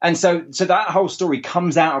 And so that whole story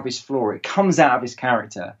comes out of his flaw. It comes out of his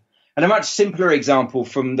character. And a much simpler example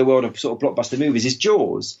from the world of sort of blockbuster movies is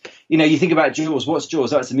Jaws. You think about Jaws. What's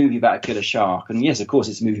Jaws? Oh, it's a movie about a killer shark. And yes, of course,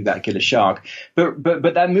 it's a movie about a killer shark.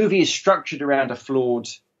 But that movie is structured around a flawed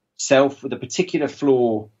self with a particular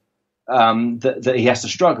flaw that he has to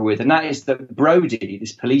struggle with. And that is that Brody,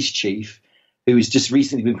 this police chief, who has just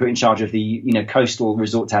recently been put in charge of the coastal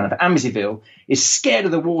resort town of Amityville, is scared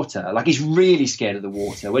of the water. Like, he's really scared of the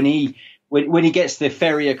water. When he gets the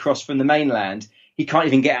ferry across from the mainland, he can't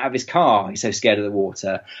even get out of his car. He's so scared of the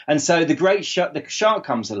water. And so the shark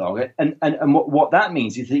comes along, and what that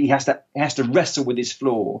means is that he has to wrestle with his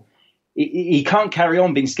flaw. He can't carry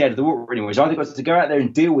on being scared of the water anymore. He's either got to go out there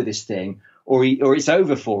and deal with this thing, or it's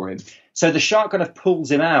over for him. So the shark kind of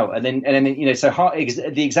pulls him out, and then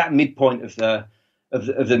the exact midpoint of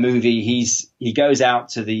the movie, he goes out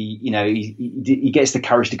to he gets the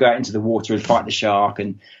courage to go out into the water and fight the shark.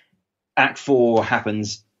 And Act 4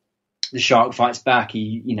 happens. The shark fights back.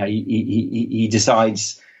 He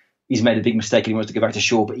decides he's made a big mistake and he wants to go back to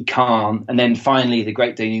shore, but he can't. And then finally, the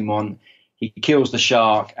great denouement, he kills the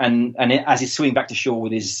shark, and as he's swimming back to shore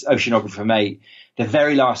with his oceanographer mate, the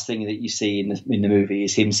very last thing that you see in the movie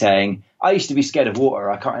is him saying, "I used to be scared of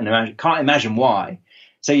water. I can't imagine why."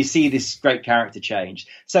 So you see this great character change.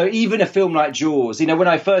 So even a film like Jaws, when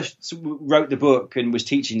I first wrote the book and was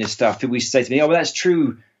teaching this stuff, people used to say to me, "Oh, well, that's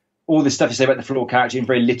true. All the stuff you say about the flawed character in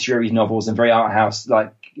very literary novels and very art house,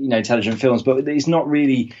 intelligent films, but it's not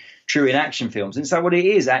really true in action films." And so what it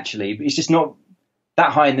is actually, but it's just not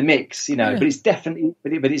that high in the mix, Yeah. But it's definitely,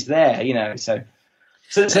 but it's there, So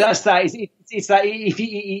that's that. It's that if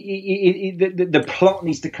the plot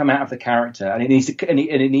needs to come out of the character, and it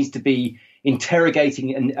needs to be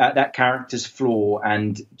interrogating that character's flaw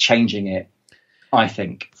and changing it, I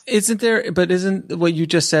think. Isn't what you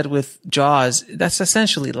just said with Jaws, that's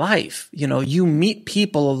essentially life. You meet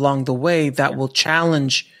people along the way that will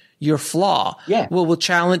challenge your flaw. Yeah. Will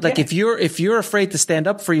challenge, like, if you're afraid to stand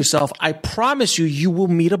up for yourself, I promise you will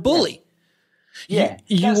meet a bully. Yeah,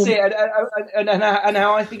 that's it. And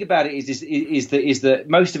how I think about it is that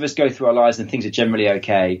most of us go through our lives and things are generally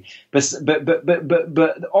okay, but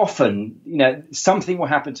often something will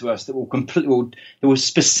happen to us that will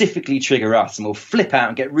specifically trigger us, and we'll flip out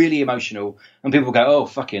and get really emotional, and people go, "Oh,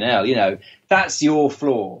 fucking hell!" That's your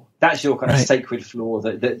flaw. That's your kind of sacred flaw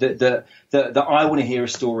that I want to hear a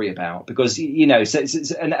story about, because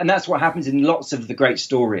and that's what happens in lots of the great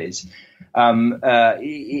stories.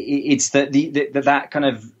 It's that kind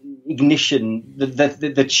of ignition,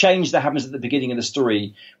 the change that happens at the beginning of the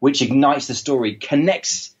story, which ignites the story,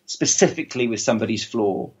 connects specifically with somebody's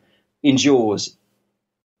flaw. In Jaws,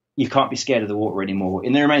 you can't be scared of the water anymore.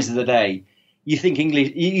 In The Remains of the Day, you think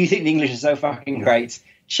the English are so fucking great.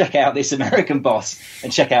 Check out this American boss,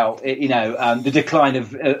 and check out the decline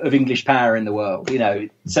of English power in the world.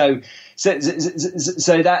 So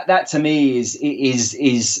that to me is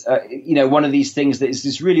one of these things that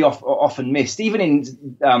is really often missed, even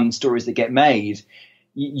in stories that get made.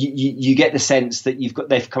 you get the sense that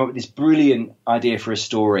they've come up with this brilliant idea for a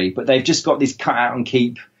story, but they've just got these cut out and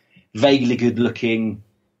keep, vaguely good looking,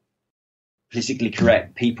 politically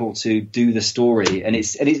correct people to do the story, and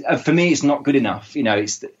it's for me it's not good enough. You know,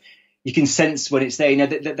 you can sense when it's there. You know,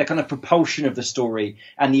 the kind of propulsion of the story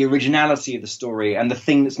and the originality of the story, and the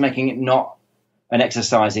thing that's making it not an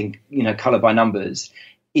exercise in, you know, color by numbers,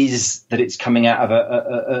 is that it's coming out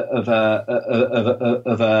of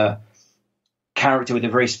a character with a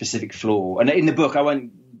very specific flaw. And in the book, I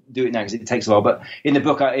won't do it now because it takes a while, but in the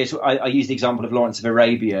book I use the example of Lawrence of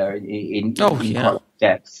Arabia in quite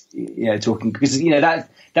depth, you know, talking, because, you know,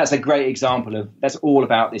 that's a great example of, that's all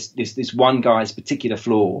about this one guy's particular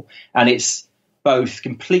flaw, and it's both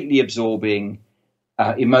completely absorbing,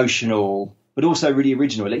 emotional, but also really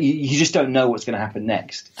original. Like, you just don't know what's going to happen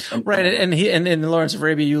next. Right, and in Lawrence of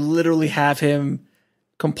Arabia, you literally have him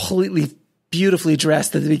completely beautifully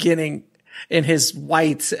dressed at the beginning in his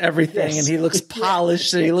whites, everything, yes. And he looks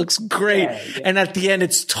polished and he looks great. Yeah. And at the end,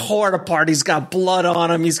 it's torn apart. He's got blood on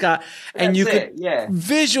him. And you could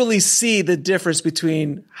visually see the difference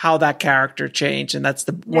between how that character changed. And that's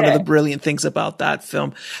one of the brilliant things about that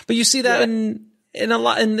film. But you see that in a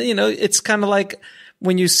lot, and you know, it's kind of like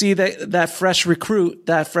when you see that fresh recruit,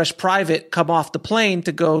 that fresh private come off the plane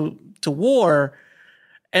to go to war.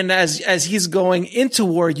 And as he's going into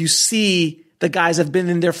war, you see the guys have been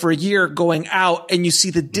in there for a year going out, and you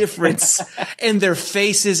see the difference in their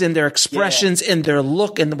faces and their expressions and their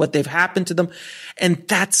look and what they've happened to them. And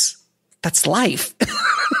that's life.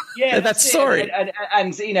 Yeah. That's story.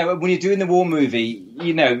 And, you know, when you're doing the war movie,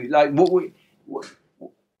 you know, like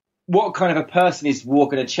what kind of a person is war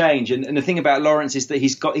going to change? And the thing about Lawrence is that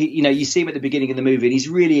you know, you see him at the beginning of the movie and he's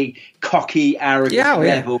really cocky, arrogant,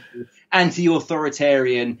 rebel,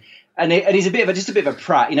 anti-authoritarian. And he's just a bit of a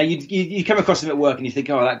prat. You know, you come across him at work and you think,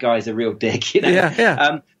 oh, that guy's a real dick. You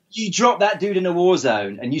know, you drop that dude in a war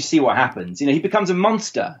zone and you see what happens. You know, he becomes a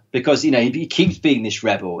monster because, you know, he keeps being this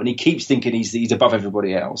rebel and he keeps thinking he's above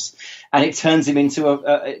everybody else, and it turns him into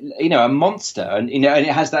a monster. And, you know, and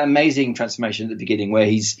it has that amazing transformation at the beginning where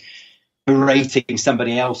he's berating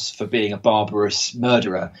somebody else for being a barbarous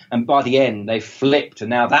murderer, and by the end they flipped,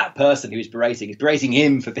 and now that person who is berating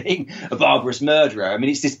him for being a barbarous murderer. I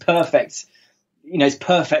mean, it's this perfect, you know, it's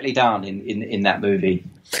perfectly done in that movie.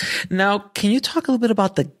 Now, can you talk a little bit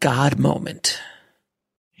about the God moment?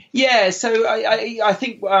 Yeah, so I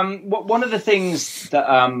think one of the things that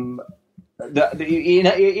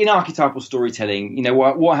in archetypal storytelling, you know,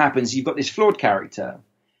 what happens, you've got this flawed character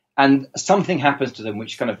and something happens to them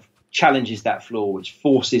which kind of challenges that flaw, which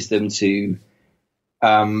forces them to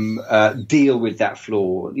deal with that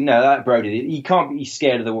flaw. You know, that Brody, you can't be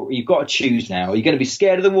scared of the water. You've got to choose now. Are you going to be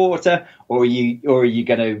scared of the water, or are you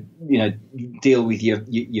going to, you know, deal with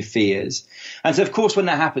your fears? And so, of course, when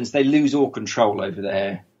that happens, they lose all control over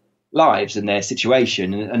their lives and their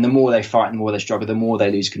situation, and the more they fight and the more they struggle, the more they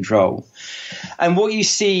lose control. And what you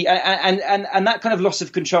see, and that kind of loss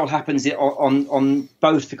of control happens on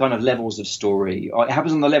both the kind of levels of story. It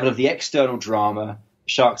happens on the level of the external drama,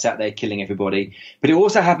 sharks out there killing everybody, but it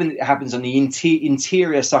also happens on the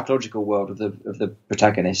interior psychological world of the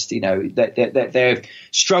protagonist. You know, they're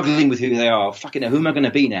struggling with who they are. Fucking, who am I going to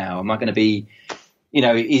be now? Am I going to be, you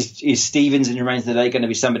know, is Stevens in Remains of the Day going to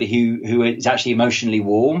be somebody who is actually emotionally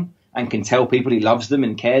warm and can tell people he loves them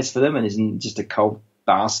and cares for them and isn't just a cold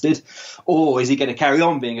bastard? Or is he going to carry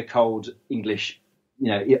on being a cold English, you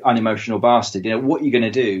know, unemotional bastard? You know, what are you going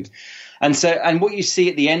to do? And so, and what you see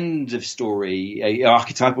at the end of story,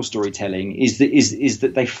 archetypal storytelling, is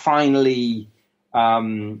that they finally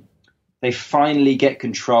get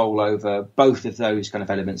control over both of those kind of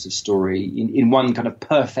elements of story in one kind of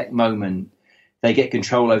perfect moment. They get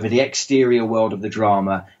control over the exterior world of the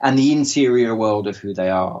drama and the interior world of who they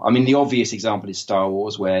are. I mean, the obvious example is Star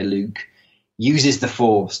Wars, where Luke uses the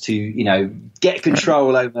Force to, you know, get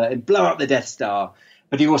control over and blow up the Death Star,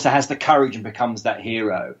 but he also has the courage and becomes that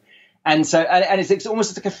hero. And so, and it's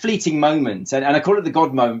almost like a fleeting moment, and I call it the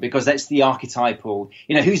God moment because that's the archetypal.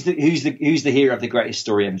 You know, who's the hero of the greatest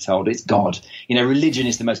story ever told? It's God. You know, religion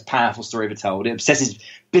is the most powerful story ever told. It obsesses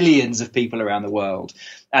billions of people around the world,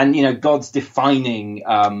 and you know, God's defining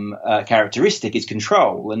characteristic is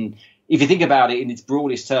control. And if you think about it in its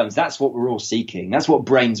broadest terms, that's what we're all seeking. That's what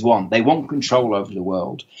brains want. They want control over the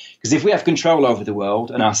world, because if we have control over the world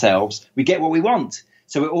and ourselves, we get what we want.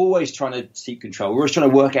 So we're always trying to seek control. We're always trying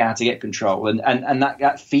to work out how to get control, and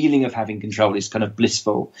that feeling of having control is kind of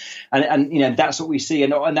blissful, and you know, that's what we see,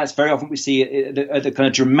 and that's very often we see at the kind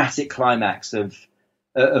of dramatic climax of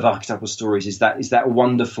archetypal stories is that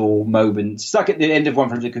wonderful moment. It's like at the end of One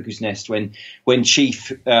Flew Over the Cuckoo's Nest when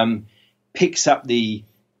Chief picks up the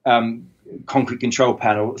concrete control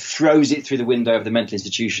panel, throws it through the window of the mental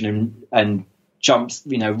institution, and jumps,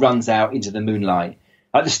 runs out into the moonlight.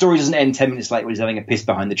 Like, the story doesn't end 10 minutes later when he's having a piss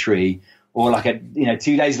behind the tree, or 2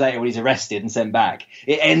 days later when he's arrested and sent back.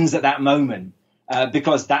 It ends at that moment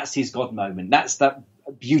because that's his God moment. That's that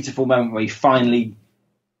beautiful moment where he finally,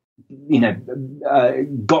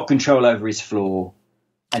 got control over his flaw.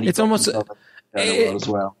 And it's almost as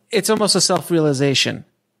well. It's almost a self-realization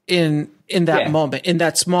in that moment, in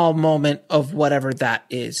that small moment of whatever that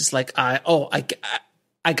is. It's like, I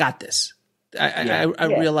got this. I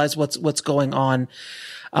realize what's going on.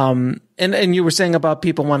 And you were saying about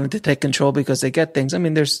people wanting to take control because they get things. I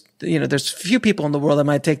mean, there's few people in the world that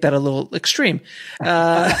might take that a little extreme.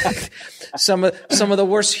 Some of the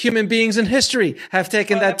worst human beings in history have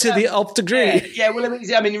taken that to the nth degree. Yeah. Well,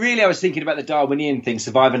 I mean, really, I was thinking about the Darwinian thing,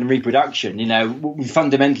 survival and reproduction.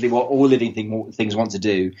 Fundamentally, what all living things want to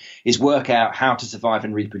do is work out how to survive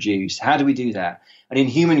and reproduce. How do we do that? And in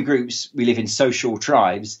human groups, we live in social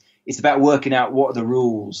tribes. It's about working out what are the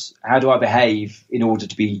rules. How do I behave in order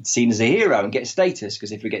to be seen as a hero and get status?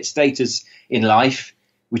 Because if we get status in life,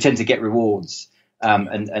 we tend to get rewards.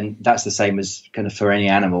 And that's the same as kind of for any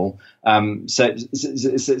animal. So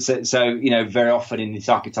very often in this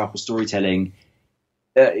archetypal storytelling,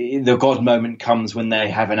 the God moment comes when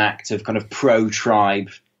they have an act of kind of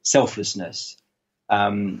pro-tribe selflessness.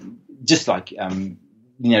 Just like, Luke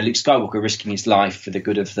Skywalker risking his life for the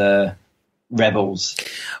good of the rebels.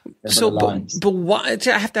 But why?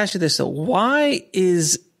 I have to ask you this though: why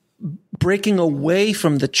is breaking away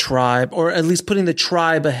from the tribe, or at least putting the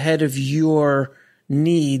tribe ahead of your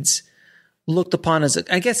needs, looked upon as?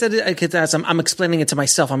 I guess I could ask. I'm explaining it to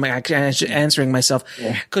myself. I'm actually answering myself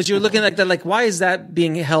because you're looking at that. Like, why is that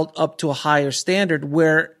being held up to a higher standard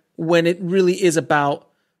when it really is about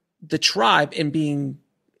the tribe and being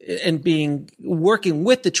working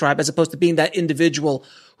with the tribe as opposed to being that individual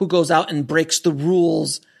who goes out and breaks the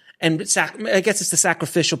rules? And I guess it's the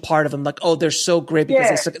sacrificial part of them. Like, oh, they're so great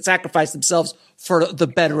because they sacrifice themselves for the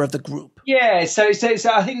better of the group. Yeah. So I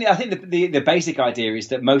think the basic idea is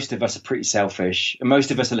that most of us are pretty selfish and most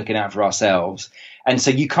of us are looking out for ourselves. And so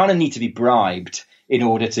you kind of need to be bribed in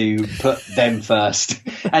order to put them first.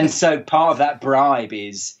 And so part of that bribe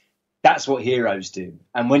is, that's what heroes do.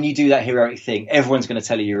 And when you do that heroic thing, everyone's going to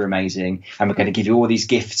tell you you're amazing, and we're going to give you all these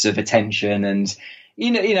gifts of attention. And,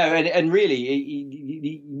 and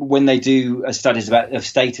really, when they do studies of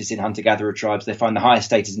status in hunter-gatherer tribes, they find the higher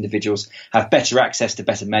status individuals have better access to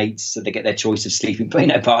better mates, so they get their choice of sleeping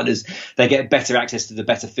partners. They get better access to the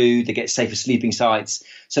better food. They get safer sleeping sites.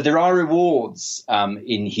 So there are rewards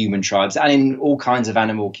in human tribes and in all kinds of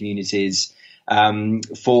animal communities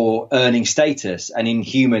for earning status. And in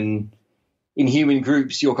human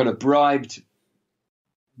groups, you're kind of bribed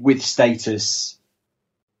with status,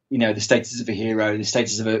 the status of a hero, the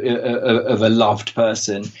status of a loved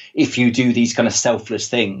person, if you do these kind of selfless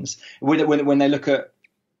things. When they look at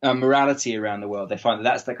morality around the world, they find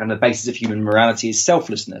that's the kind of basis of human morality is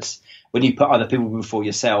selflessness. When you put other people before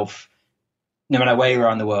yourself, no matter where you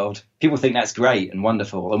are in the world, people think that's great and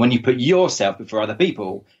wonderful. And when you put yourself before other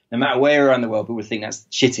people, no matter where around the world, people think that's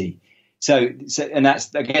shitty. So and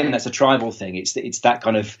that's a tribal thing. It's that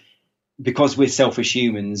kind of, because we're selfish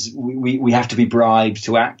humans, we have to be bribed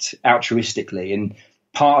to act altruistically. And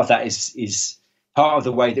part of that is part of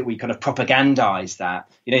the way that we kind of propagandize that.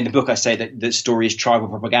 In the book, I say that story is tribal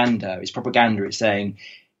propaganda. It's propaganda. It's saying,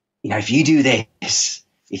 if you do this,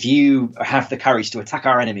 if you have the courage to attack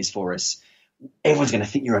our enemies for us, everyone's going to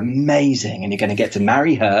think you're amazing, and you're going to get to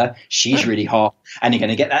marry her. She's really hot, and you're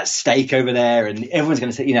going to get that steak over there, and everyone's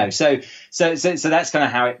going to say, so that's kind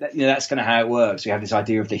of how it, that's kind of how it works. We have this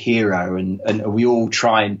idea of the hero, and we all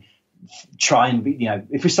try and be,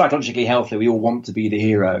 if we're psychologically healthy, we all want to be the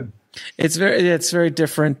hero. It's very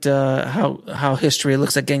different how history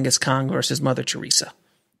looks at Genghis Khan versus Mother Teresa.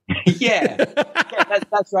 Yeah,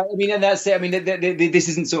 that's right. I mean, and that's it. I mean, this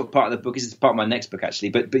isn't sort of part of the book. This is part of my next book, actually.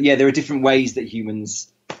 But yeah, there are different ways that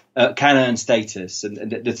humans can earn status,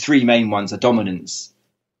 and the three main ones are dominance,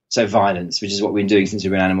 so violence, which is what we've been doing since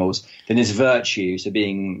we've been animals. Then there's virtue, so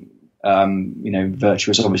being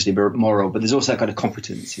virtuous, obviously moral. But there's also kind of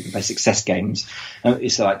competence. You can play success games.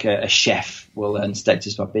 It's like a chef will earn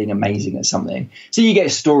status by being amazing at something. So you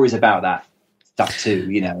get stories about that stuff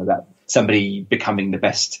too. About somebody becoming the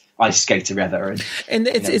best ice skater ever. And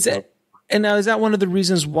now is that one of the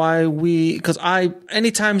reasons why because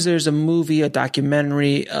anytime there's a movie, a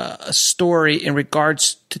documentary, a story in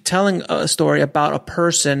regards to telling a story about a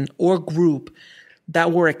person or group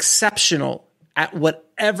that were exceptional at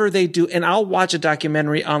whatever they do. And I'll watch a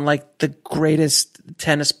documentary on like the greatest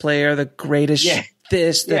tennis player, the greatest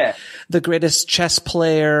the greatest chess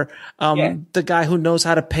player, the guy who knows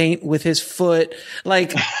how to paint with his foot,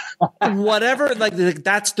 like whatever, like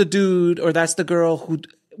that's the dude or that's the girl who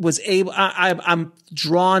was able. I'm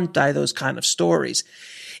drawn by those kind of stories.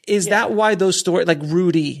 Is that why those stories, like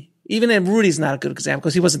Rudy? Even then, Rudy's not a good example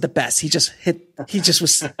because he wasn't the best. He was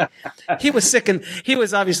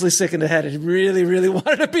obviously sick in the head and really, really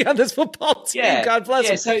wanted to be on this football team. Yeah. God bless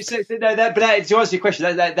him. So no, to answer your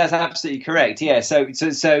question, that's absolutely correct. Yeah.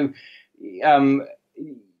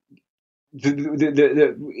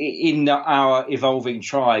 In our evolving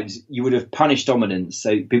tribes, you would have punished dominance.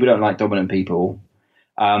 So people don't like dominant people.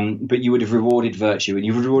 But you would have rewarded virtue and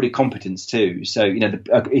you would have rewarded competence too. So,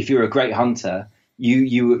 if you're a great hunter, you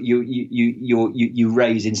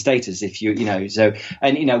raise in status if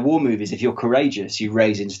war movies, if you're courageous, you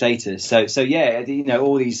raise in status. So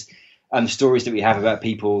all these stories that we have about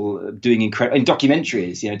people doing incredible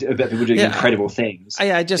documentaries, about people doing incredible things.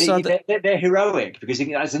 I just saw that they're heroic because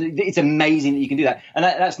it's amazing that you can do that, and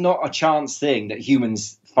that's not a chance thing that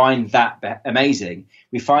humans find that amazing.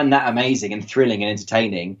 We find that amazing and thrilling and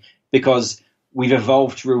entertaining because we've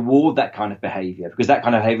evolved to reward that kind of behavior, because that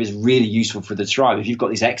kind of behavior is really useful for the tribe. If you've got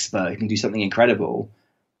this expert who can do something incredible,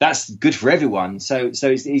 that's good for everyone. So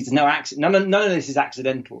it's no accident. None of this is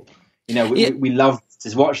accidental. We love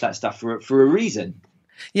to watch that stuff for a reason.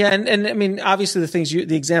 Yeah, and I mean, obviously,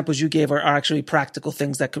 the examples you gave are actually practical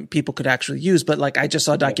things that people could actually use. But like, I just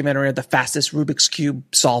saw a documentary of the fastest Rubik's Cube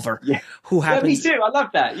solver. Yeah, who happens? Me too. I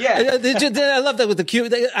love that. Yeah, I love that with the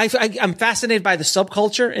cube. I'm fascinated by the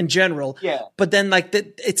subculture in general. Yeah, but then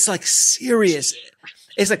it's like serious.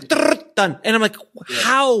 It's like done, and I'm like,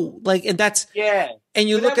 how? Like, and that's And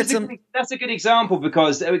you look at some. That's a good example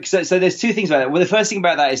because so there's two things about that. Well, the first thing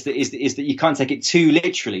about that is that you can't take it too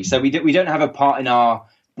literally. So we don't have a part in our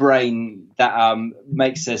brain that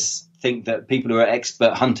makes us think that people who are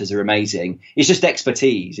expert hunters are amazing. It's just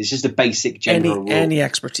expertise. It's just a basic general rule. Any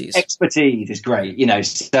expertise. Expertise is great,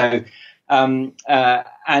 So.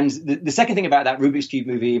 And the second thing about that Rubik's Cube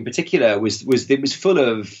movie in particular was it was full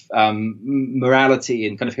of morality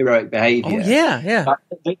and kind of heroic behavior. Oh, yeah.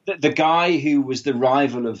 The guy who was the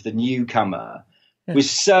rival of the newcomer was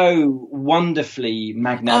so wonderfully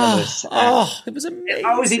magnanimous. It was amazing.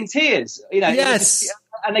 I was in tears. Yes.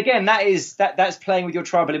 And again, that's playing with your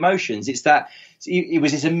tribal emotions. It's that it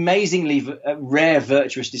was this amazingly rare,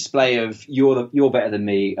 virtuous display of you're better than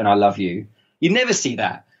me and I love you. You never see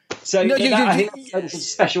that. So I think it's a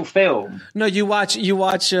special film. No, you watch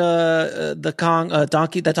the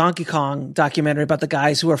Donkey Kong documentary about the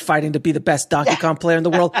guys who are fighting to be the best Donkey Kong player in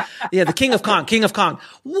the world. Yeah, the King of Kong.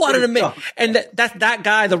 What an amazing! And that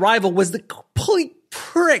guy, the rival, was the complete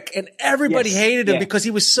prick, and everybody hated him because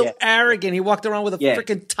he was so arrogant. He walked around with a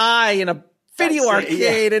freaking tie and a video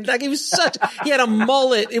arcade, and like he had a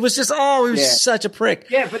mullet. It was just such a prick.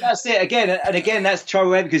 Yeah, but that's it again. That's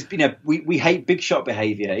tribal behavior because we hate big shot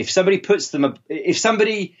behavior. If somebody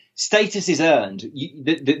status is earned,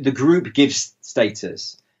 the group gives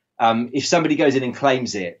status. If somebody goes in and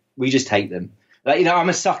claims it, we just hate them. Like, I'm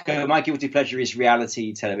a sucker. My guilty pleasure is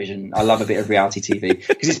reality television. I love a bit of reality TV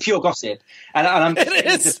because it's pure gossip, it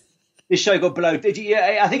is. This show got Below. I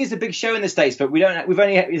think it's a big show in the States, but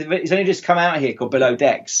it's only just come out here called Below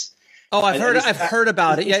Decks. Oh, I've heard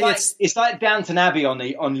about it. It's like Downton Abbey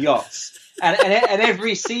on yachts, and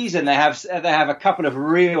every season they have a couple of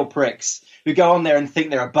real pricks who go on there and think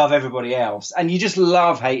they're above everybody else, and you just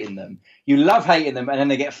love hating them. You love hating them, and then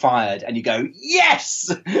they get fired, and you go,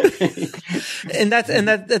 yes. and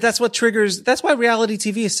that's what triggers. That's why reality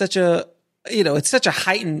TV is such a. It's such a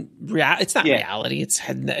heightened reality. It's not reality. It's,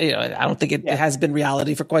 I don't think it has been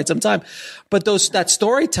reality for quite some time, but that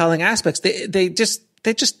storytelling aspects, they just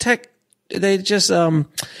tap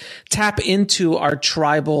into our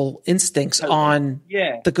tribal instincts on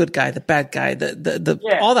the good guy, the bad guy, the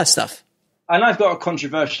all that stuff. And I've got a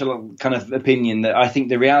controversial kind of opinion that I think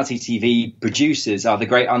the reality TV producers are the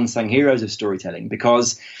great unsung heroes of storytelling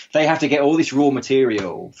because they have to get all this raw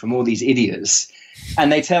material from all these idiots.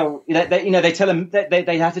 And they tell them that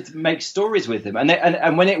they have to make stories with them,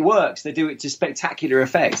 and when it works, they do it to spectacular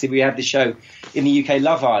effects. If we have the show in the UK,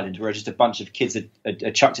 Love Island, where just a bunch of kids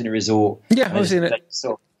are chucked in a resort. Yeah, I've seen it.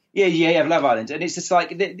 Yeah, Love Island, and it's just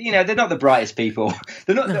like they're not the brightest people.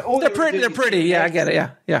 They're not. They're pretty. Yeah, I get it.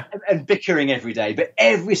 Yeah. And bickering every day, but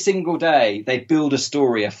every single day they build a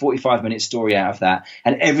story, a 45-minute story out of that,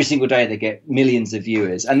 and every single day they get millions of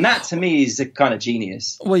viewers, and that to me is a kind of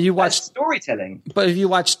genius. Well, you watched storytelling, but if you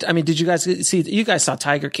watched, did you guys see? You guys saw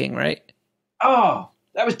Tiger King, right? Oh,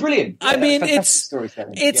 That was brilliant. I mean, it's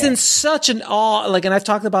in such an awe. Like, and I've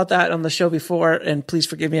talked about that on the show before. And please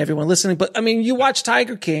forgive me, everyone listening. But I mean, you watch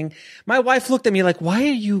Tiger King. My wife looked at me like, "Why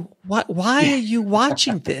are you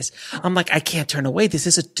watching this?" I'm like, "I can't turn away. This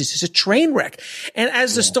is a train wreck." And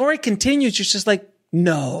as the story continues, you're just like,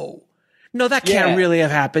 "No, that can't really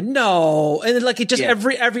have happened. No." And then, like, it just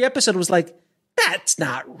every episode was like, that's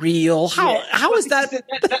not real. How is that?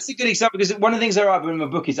 That's a good example, because one of the things I write in my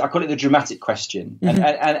book is I call it the dramatic question. Mm-hmm.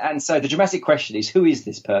 And so the dramatic question is, who is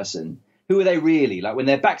this person? Who are they really? Like, when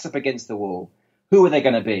their back's up against the wall, who are they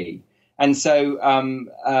going to be? And so, are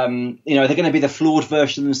they going to be the flawed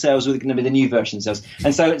version of themselves, or are they going to be the new version of themselves?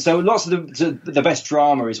 And so lots of the best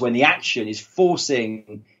drama is when the action is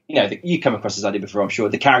forcing, you come across, as I did before, I'm sure,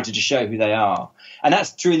 the character to show who they are. And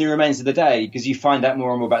that's true in The Remains of the Day, because you find out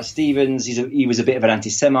more and more about Stevens. He was a bit of an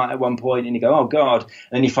anti-Semite at one point, and you go, oh, God. And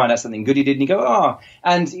then you find out something good he did, and you go, oh.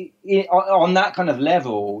 And on that kind of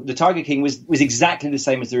level, The Tiger King was exactly the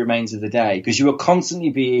same as The Remains of the Day, because you were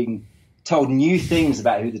constantly being told new things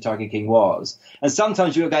about who the Tiger King was. And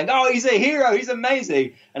sometimes you were going, oh, he's a hero, he's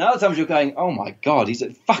amazing. And other times you're going, oh, my God, he's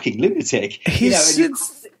a fucking lunatic.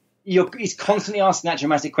 He's constantly asking that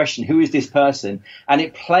dramatic question, who is this person? And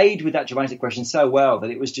it played with that dramatic question so well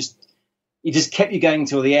that it just kept you going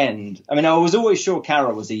till the end. I mean, I was always sure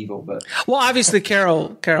Carol was evil, but... Well, obviously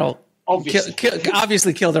Carol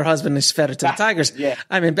obviously killed her husband and fed it to the tigers. Yeah.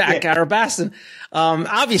 I mean, Carol Baskin.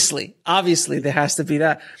 Obviously there has to be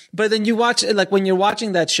that. But then you watch, like, when you're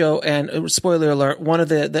watching that show, and spoiler alert, one of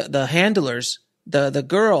the handlers, the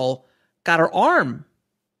girl, got her arm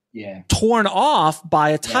torn off by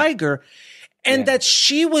a tiger, and that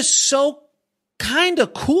she was so kind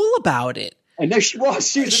of cool about it. I know she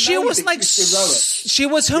was. She was like, she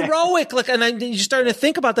was heroic. Like, and you're starting to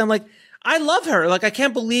think about them. Like, I love her. Like, I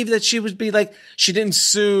can't believe that she would be like, she didn't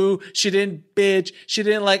sue, she didn't bitch, she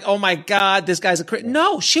didn't like, oh my God, this guy's a crit.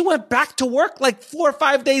 No, she went back to work like 4 or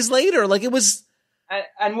 5 days later. Like, it was.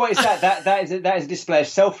 And what is that? That is a display of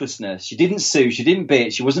selflessness. She didn't sue. She didn't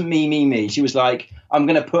bitch. She wasn't me. She was like, I'm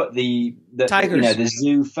going to put the tigers, the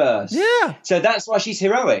zoo first. Yeah. So that's why she's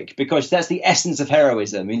heroic, because that's the essence of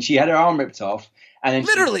heroism. I mean, she had her arm ripped off, and then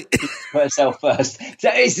literally she put herself first.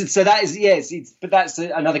 But that's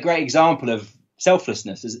another great example of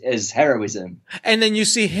selflessness as heroism. And then you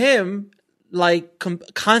see him. Like,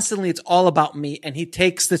 constantly, it's all about me, and he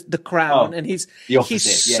takes the crown, and he's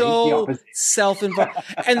so self-involved.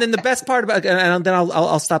 And then the best part about, and then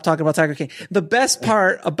I'll stop talking about Tiger King. The best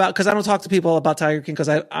part about, because I don't talk to people about Tiger King, because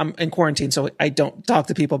I'm in quarantine, so I don't talk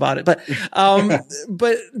to people about it. But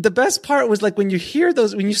but the best part was, like, when you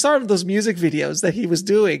saw those music videos that he was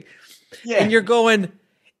doing, and you're going,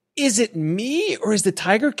 is it me, or is the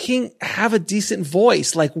Tiger King have a decent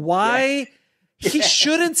voice? Like, why? Yeah. He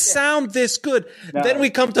shouldn't sound this good. No, then we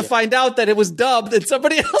come to find out that it was dubbed and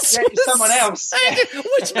somebody else someone else.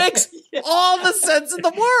 Which makes all the sense in the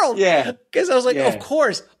world. Yeah. Because I was like, of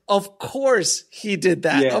course he did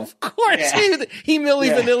that. Yeah. Of course he Milli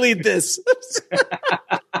Vanilli'd this.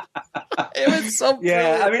 It was so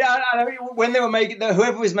brilliant. I mean, when they were making,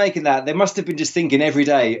 whoever was making that, they must have been just thinking every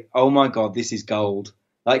day, oh my God, this is gold.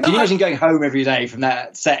 Like, can you imagine going home every day from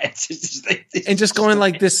that set? And just going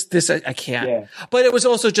like this, I can't. Yeah. But it was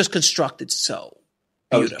also just constructed so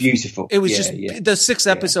beautiful. It was beautiful. It was just the 6th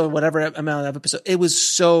episode, whatever amount of episode. It was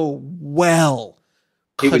so well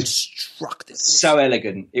constructed. So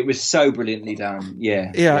elegant. It was so brilliantly done.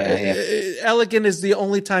 Yeah. Elegant is the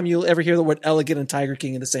only time you'll ever hear the word elegant and Tiger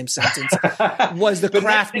King in the same sentence. Was the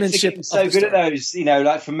craftsmanship so good at those,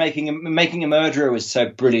 like from making a Murderer was so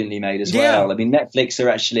brilliantly made as well. I mean, Netflix are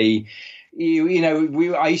actually, we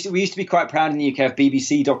used to be quite proud in the UK of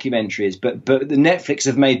BBC documentaries, but the Netflix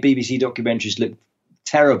have made BBC documentaries look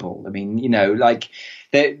terrible. I mean, like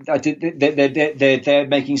they're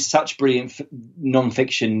making such brilliant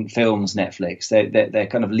non-fiction films. Netflix, they're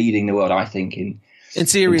kind of leading the world, I think, in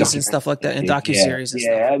series and stuff like that, in docuseries. And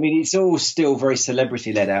stuff. I mean, it's all still very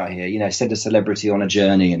celebrity led out here. Send a celebrity on a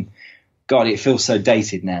journey, and God, it feels so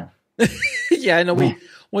dated now. Yeah, I know.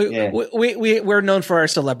 We're known for our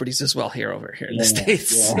celebrities as well here in the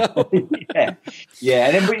States. Yeah. So. And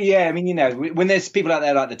then I mean, when there's people out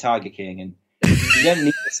there like the Tiger King, and you don't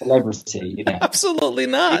need a celebrity, Absolutely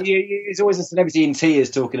not. It's always a celebrity in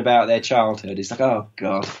tears talking about their childhood. It's like, oh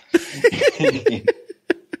God.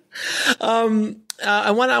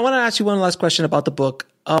 I want to ask you one last question about the book.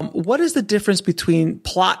 What is the difference between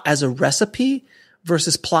plot as a recipe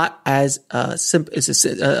versus plot as a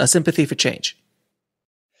sympathy for change?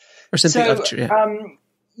 Or sympathy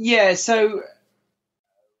So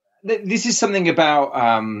this is something about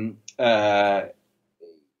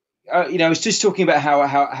I was just talking about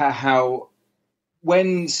how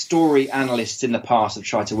when story analysts in the past have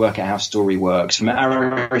tried to work out how story works, from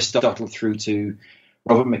Aristotle through to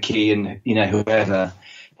Robert McKee and whoever,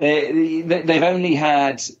 they've only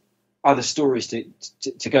had other stories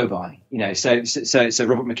to go by. So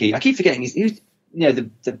Robert McKee, I keep forgetting he's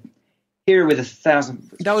the hero with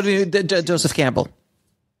 1,000. That would be Joseph Campbell.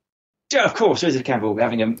 Yeah, of course, Joseph Campbell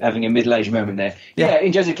having a middle-aged moment there. Yeah,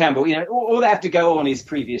 in Joseph Campbell, all they have to go on is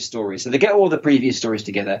previous stories. So they get all the previous stories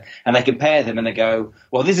together and they compare them and they go,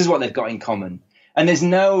 well, this is what they've got in common. And there's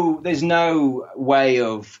no way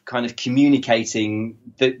of kind of communicating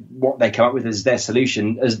what they come up with as their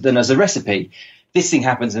solution as a recipe. This thing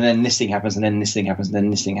happens and then this thing happens and then this thing happens and then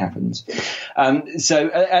this thing happens. And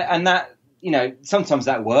that. Sometimes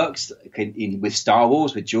that works with Star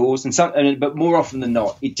Wars, with Jaws, but more often than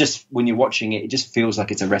not, when you're watching it, it just feels like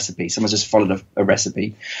it's a recipe. Someone's just followed a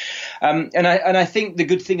recipe. And I think the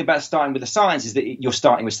good thing about starting with the science is that you're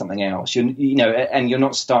starting with something else, and you're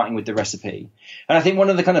not starting with the recipe. And I think one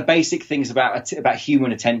of the kind of basic things about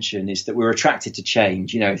human attention is that we're attracted to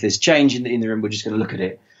change. If there's change in the room, we're just going to look at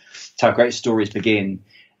it. It's how great stories begin.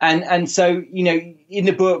 And so, in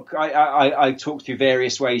the book, I talk through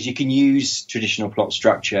various ways you can use traditional plot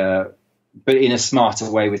structure, but in a smarter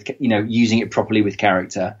way with, using it properly with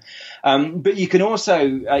character. But you can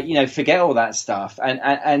also, forget all that stuff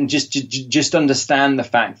and just understand the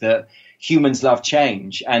fact that humans love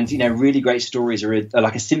change, and, really great stories are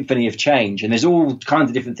like a symphony of change. And there's all kinds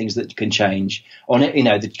of different things that can change on it.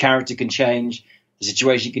 The character can change. The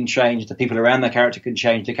situation can change. The people around the character can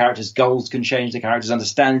change. The character's goals can change. The character's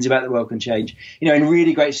understandings about the world can change. In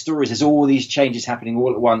really great stories, there's all these changes happening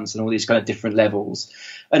all at once and all these kind of different levels.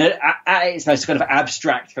 And at its most kind of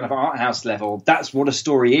abstract kind of art house level, that's what a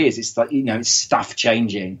story is. It's like, it's stuff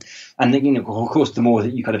changing. And then, of course, the more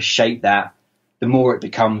that you kind of shape that, the more it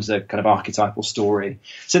becomes a kind of archetypal story.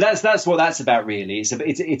 So that's what that's about, really.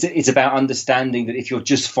 It's about understanding that if you're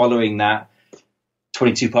just following that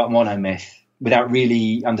 22-part monomyth, without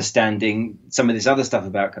really understanding some of this other stuff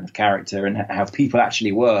about kind of character and how people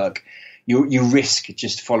actually work, you risk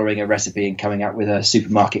just following a recipe and coming out with a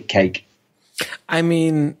supermarket cake. I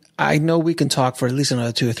mean, I know we can talk for at least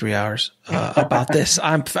another 2 or 3 hours about this.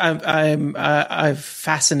 I'm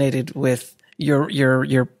fascinated with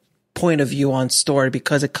your point of view on story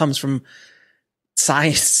because it comes from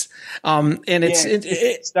science. And it's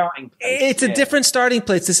a different starting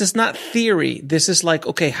place. This is not theory. This is like,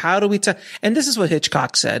 okay, how do we and this is what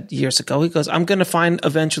Hitchcock said years ago. He goes, I'm going to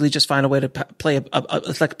eventually find a way to play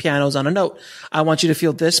it's like pianos on a note. I want you to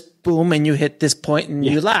feel this boom and you hit this point and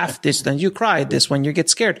you laugh, this, then you cry, this when you get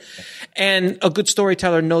scared. And a good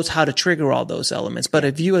storyteller knows how to trigger all those elements. But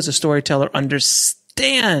if you as a storyteller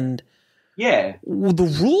understand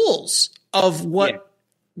the rules of what,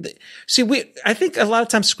 I think a lot of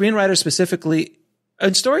times screenwriters specifically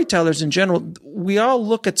and storytellers in general, we all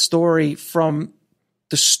look at story from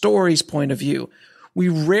the story's point of view. We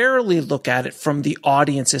rarely look at it from the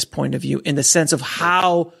audience's point of view in the sense of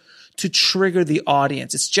how to trigger the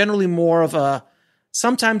audience. It's generally more of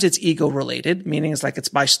sometimes it's ego related, meaning it's like,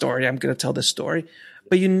 it's my story. I'm going to tell this story,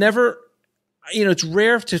 but you never, it's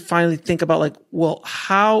rare to finally think about like, well,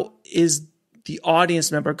 how is the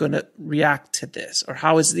audience member going to react to this? Or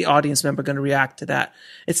how is the audience member going to react to that?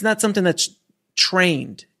 It's not something that's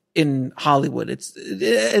trained in Hollywood. It's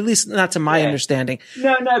at least not to my understanding.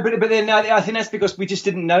 No, but then I think that's because we just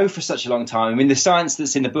didn't know for such a long time. I mean, the science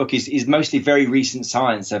that's in the book is mostly very recent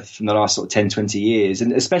science from the last sort of 10, 20 years,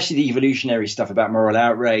 and especially the evolutionary stuff about moral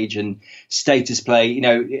outrage and status play.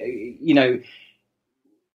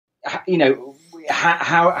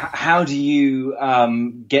 How do you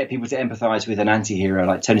get people to empathize with an anti-hero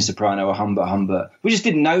like Tony Soprano or Humbert? We just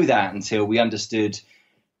didn't know that until we understood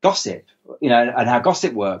gossip, and how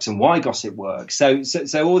gossip works and why gossip works. So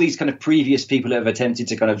all these kind of previous people that have attempted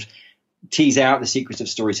to kind of tease out the secrets of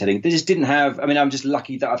storytelling, they just didn't have. I mean, I'm just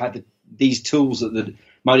lucky that I've had these tools at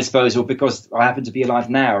my disposal because I happen to be alive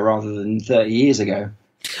now rather than 30 years ago.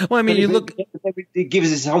 Well, I mean, it gives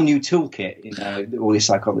us this whole new toolkit, all this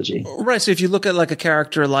psychology. Right. So if you look at like a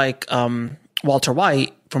character like Walter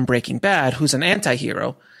White from Breaking Bad, who's an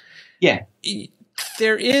anti-hero. Yeah.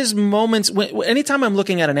 There is moments anytime I'm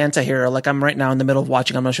looking at an anti-hero, like I'm right now in the middle of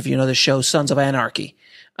watching, I'm not sure if you know the show Sons of Anarchy.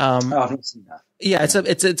 I've not seen that. Yeah,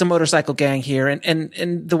 it's a motorcycle gang here,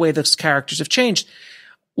 and the way those characters have changed.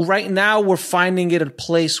 Right now we're finding it a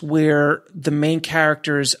place where the main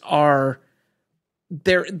characters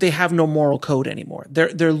they have no moral code anymore.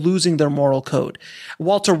 They're losing their moral code.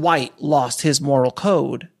 Walter White lost his moral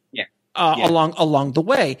code along the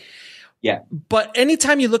way. Yeah. But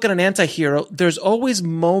anytime you look at an anti-hero, there's always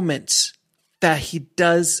moments that he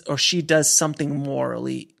does or she does something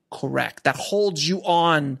morally correct that holds you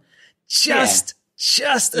on just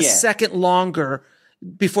a second longer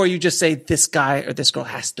before you just say this guy or this girl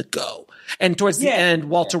has to go. And towards the end,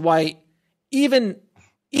 Walter White, even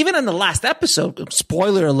in the last episode,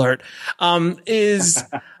 spoiler alert, is,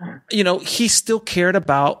 he still cared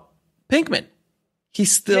about Pinkman.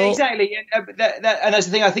 He's still exactly, and that's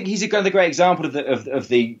the thing. I think he's another great example of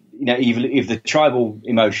the evil of the tribal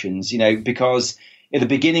emotions. Because at the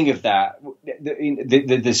beginning of that,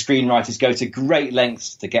 the screenwriters go to great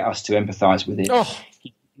lengths to get us to empathise with him. Oh.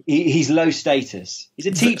 He's low status. He's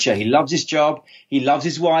a teacher. He loves his job. He loves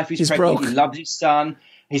his wife. He's pregnant. Broke. He loves his son.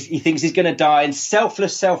 He thinks he's going to die. And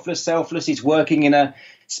selfless. He's working in a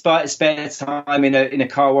spare time in a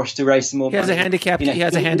car wash to raise some more money. He has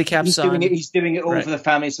a handicapped son. He's doing it all for the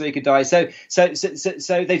family so he could die. So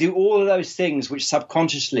they do all of those things which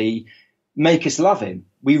subconsciously make us love him.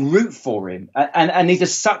 We root for him. And these are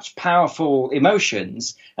such powerful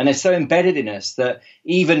emotions, and they're so embedded in us that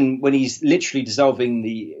even when he's literally dissolving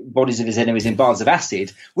the bodies of his enemies in baths of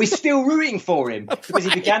acid, we're still rooting for him because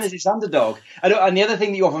he began as this underdog. And the other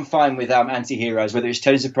thing that you often find with anti-heroes, whether it's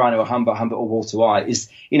Tony Soprano or Humbert or Walter White, is,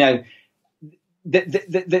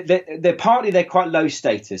 they're quite low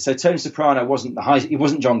status. So Tony Soprano wasn't he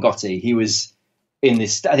wasn't John Gotti. He was in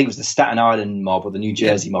this, I think it was the Staten Island mob or the New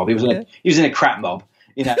Jersey mob. He was in a crap mob.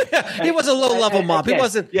 He was a low-level mob. He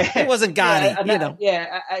wasn't Gotti.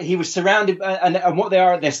 He was surrounded, and what they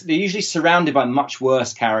are, they're usually surrounded by much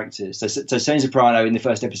worse characters. So Tony Soprano in the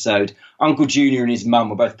first episode, Uncle Junior and his mum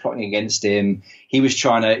were both plotting against him. He was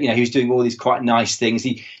trying to, he was doing all these quite nice things.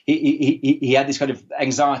 He had this kind of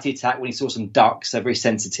anxiety attack when he saw some ducks. They're very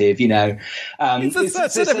sensitive, He's a so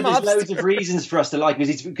there's loads of reasons for us to like him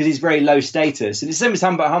because he's very low status. And it's the same as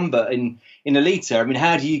Humbert in Alita. I mean,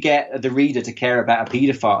 how do you get the reader to care about a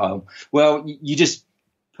paedophile? Well, you just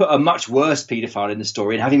put a much worse paedophile in the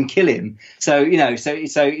story and have him kill him. So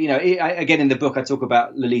again, in the book I talk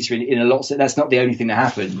about Lolita in a lot. So that's not the only thing that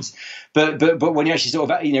happens, but when you actually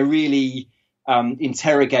sort of really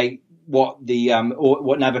interrogate what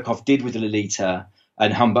what Nabokov did with Lolita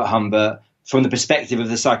and Humbert from the perspective of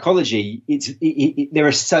the psychology, there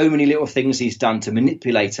are so many little things he's done to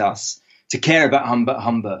manipulate us to care about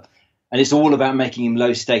Humbert. And it's all about making him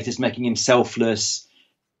low status, making him selfless.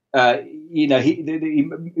 He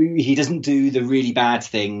doesn't do the really bad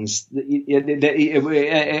things.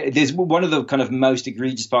 There's one of the kind of most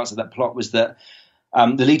egregious parts of that plot was that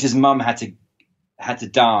Lolita's mum had to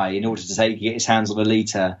die in order to get his hands on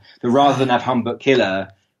Lolita. But rather than have Humbert kill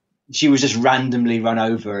her, she was just randomly run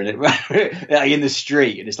over in the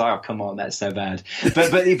street, and it's like, oh, come on, that's so bad.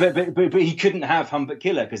 But he couldn't have Humbert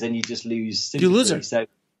kill her because then you just lose sympathy. You lose her. So.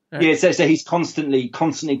 Yeah, so he's constantly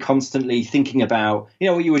thinking about,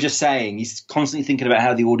 what you were just saying. He's constantly thinking about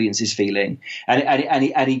how the audience is feeling, and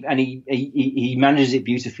he manages it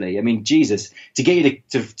beautifully. I mean, Jesus, to get you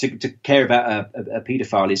to care about a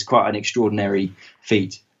paedophile is quite an extraordinary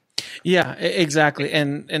feat. Yeah, exactly.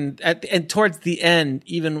 And towards the end,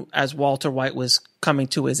 even as Walter White was coming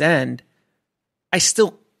to his end, I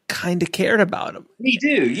still kind of cared about him. Me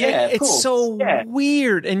too, yeah. It's so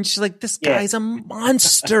weird, and she's like, "This guy's a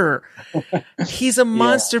monster. He's a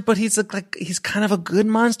monster, but he's he's kind of a good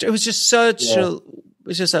monster." It was just such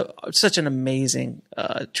an amazing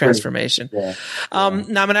transformation. Yeah. Now I'm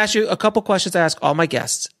going to ask you a couple questions. I ask all my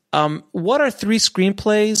guests. What are 3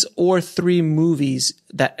 screenplays or 3 movies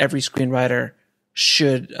that every screenwriter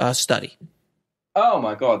should study? Oh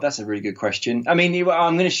my God, that's a really good question. I mean,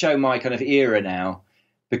 I'm going to show my kind of era now,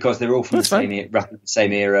 because they're all from the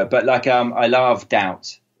same era. But I love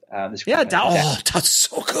Doubt. Doubt. Oh, that's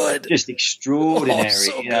so good. Just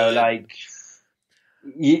extraordinary.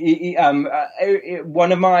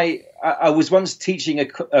 One of my, I was once teaching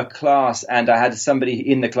a class, and I had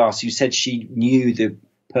somebody in the class who said she knew the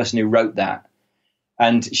person who wrote that,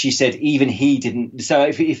 and she said even he didn't. So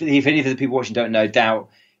if any of the people watching don't know, Doubt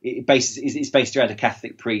it's based around a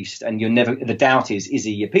Catholic priest, and the doubt is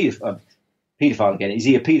he a paedophile again? Is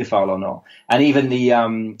he a paedophile or not? And even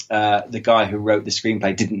the guy who wrote the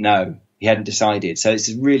screenplay didn't know. He hadn't decided. So it's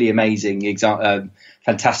a really amazing,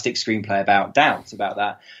 fantastic screenplay about doubt about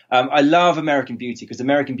that. I love American Beauty, because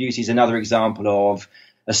American Beauty is another example of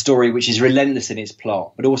a story which is relentless in its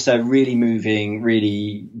plot, but also really moving,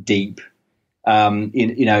 really deep,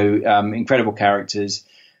 incredible characters.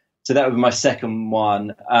 So that would be my second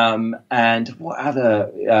one. And what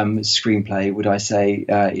other screenplay would I say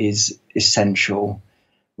is essential?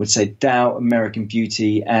 would say Doubt, American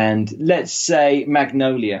Beauty, and let's say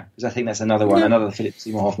Magnolia, because I think that's another one, another Philip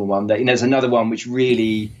Seymour Hoffman one. That, there's another one which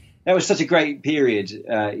really, that was such a great period,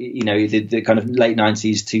 the kind of late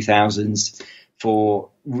 90s, 2000s, for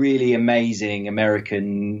really amazing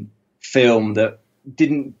American film that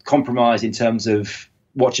didn't compromise in terms of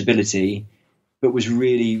watchability, but was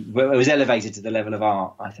elevated to the level of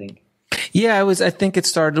art, I think. Yeah, I think it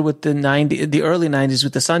started with the early 90s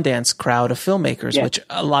with the Sundance crowd of filmmakers, which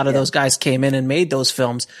a lot of those guys came in and made those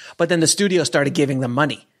films, but then the studio started giving them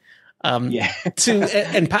money. And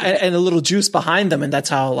a little juice behind them, and that's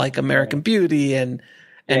how like American Beauty and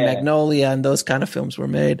Magnolia and those kind of films were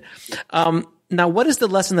made. Now, what is the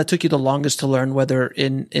lesson that took you the longest to learn, whether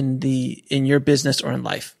in your business or in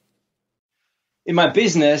life? In my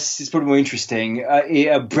business, it's probably more interesting.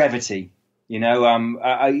 Brevity. A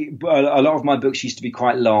lot of my books used to be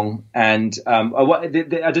quite long, and I don't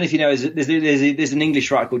know if you know, there's an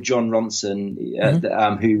English writer called John Ronson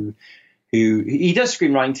who he does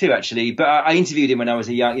screenwriting too, actually. But I interviewed him when I was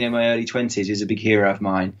my early 20s. He's a big hero of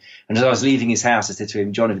mine. And as I was leaving his house, I said to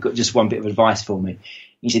him, "John, have you got just one bit of advice for me?"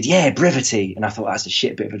 He said, "Yeah, brevity." And I thought, that's a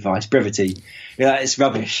shit bit of advice, brevity. It's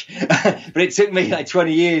rubbish. But it took me like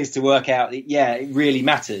 20 years to work out that, it really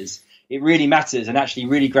matters. It really matters. And actually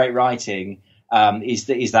really great writing is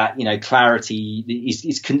that clarity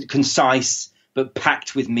is concise, but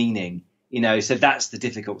packed with meaning. So that's the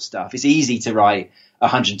difficult stuff. It's easy to write a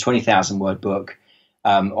 120,000 word book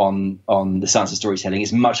on the science of storytelling.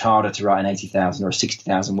 It's much harder to write an 80,000 or a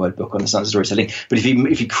 60,000 word book on the science of storytelling. But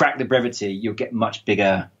if you crack the brevity, you'll get much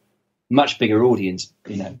bigger audience.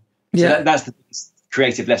 So that's the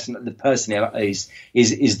creative lesson that personally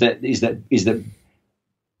is that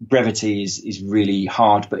brevity is really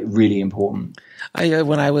hard, but really important. I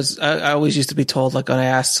always used to be told, like when I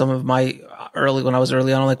asked some of when I was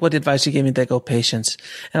early on, I'm like, what advice you gave me? They go, patience.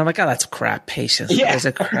 And I'm like, oh, that's crap. Patience. Yeah. There's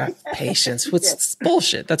a crap. Patience. What's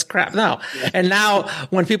bullshit? That's crap. No. Yeah. And now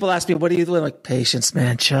when people ask me, what are you doing? I'm like, patience,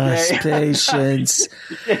 man, just patience.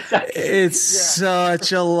 Exactly. It's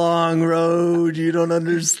such a long road. You don't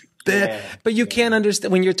understand, but you can't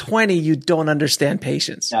understand when you're 20, you don't understand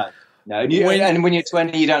patience. No. And when you're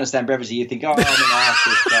 20, you don't understand brevity. You think, I'm an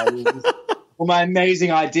artist. All my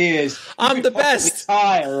amazing ideas. I'm the best.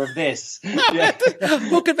 Tire of this.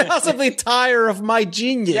 Who could possibly tire of my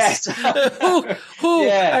genius? Yes. Who?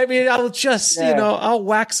 Yeah. I mean, I'll just, I'll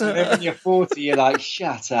wax when you're 40, you're like,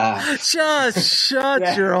 shut up. Just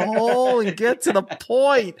shut your hole and get to the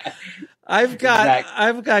point. I've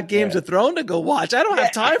got Games of Thrones to go watch. I don't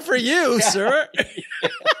have time for you, sir.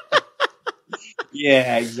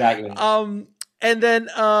 Yeah, exactly. And then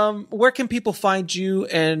where can people find you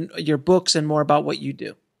and your books and more about what you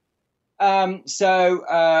do?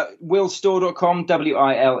 willstorr.com,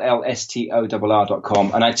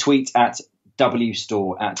 WILLSTORR.com, and I tweet at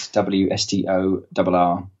WStorr at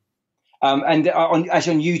WSTORR. And on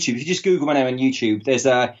YouTube, if you just Google my name on YouTube, there's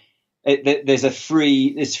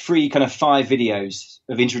free kind of 5 videos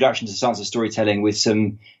of introduction to science of storytelling with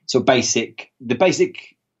some sort of basic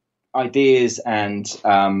ideas and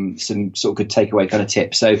some sort of good takeaway kind of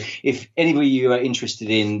tips. So if anybody you are interested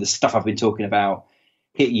in the stuff I've been talking about,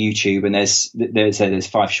 hit YouTube, and there's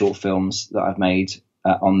 5 short films that I've made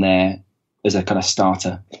on there as a kind of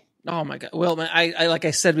starter. Oh my God. Well, man, I like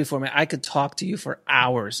I said before, man, I could talk to you for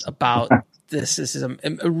hours about this. This is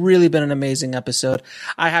really been an amazing episode.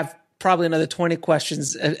 I have probably another 20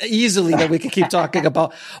 questions easily that we could keep talking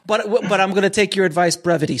about, but I'm going to take your advice,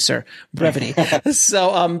 brevity, sir, brevity.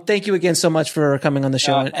 So, thank you again so much for coming on the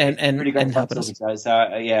show and really great helping us.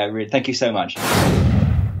 Really, thank you so much.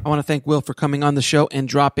 I want to thank Will for coming on the show and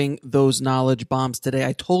dropping those knowledge bombs today.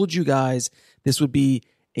 I told you guys this would be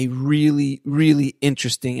a really, really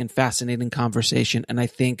interesting and fascinating conversation. And I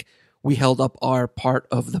think we held up our part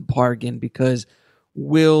of the bargain because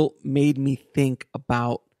Will made me think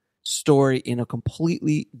about story in a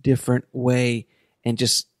completely different way and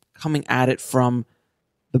just coming at it from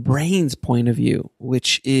the brain's point of view,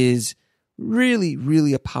 which is really,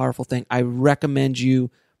 really a powerful thing. I recommend you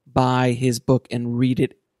buy his book and read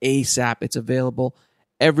it ASAP. It's available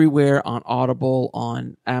everywhere on Audible,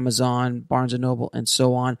 on Amazon, Barnes & Noble, and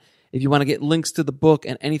so on. If you want to get links to the book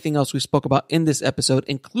and anything else we spoke about in this episode,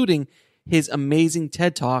 including his amazing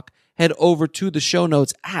TED Talk, head over to the show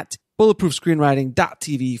notes at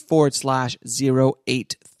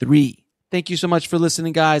bulletproofscreenwriting.tv/083. Thank you so much for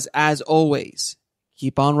listening, guys. As always,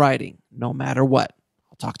 keep on writing, no matter what.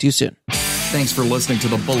 I'll talk to you soon. Thanks for listening to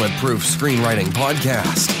the Bulletproof Screenwriting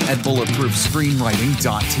Podcast at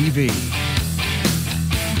bulletproofscreenwriting.tv.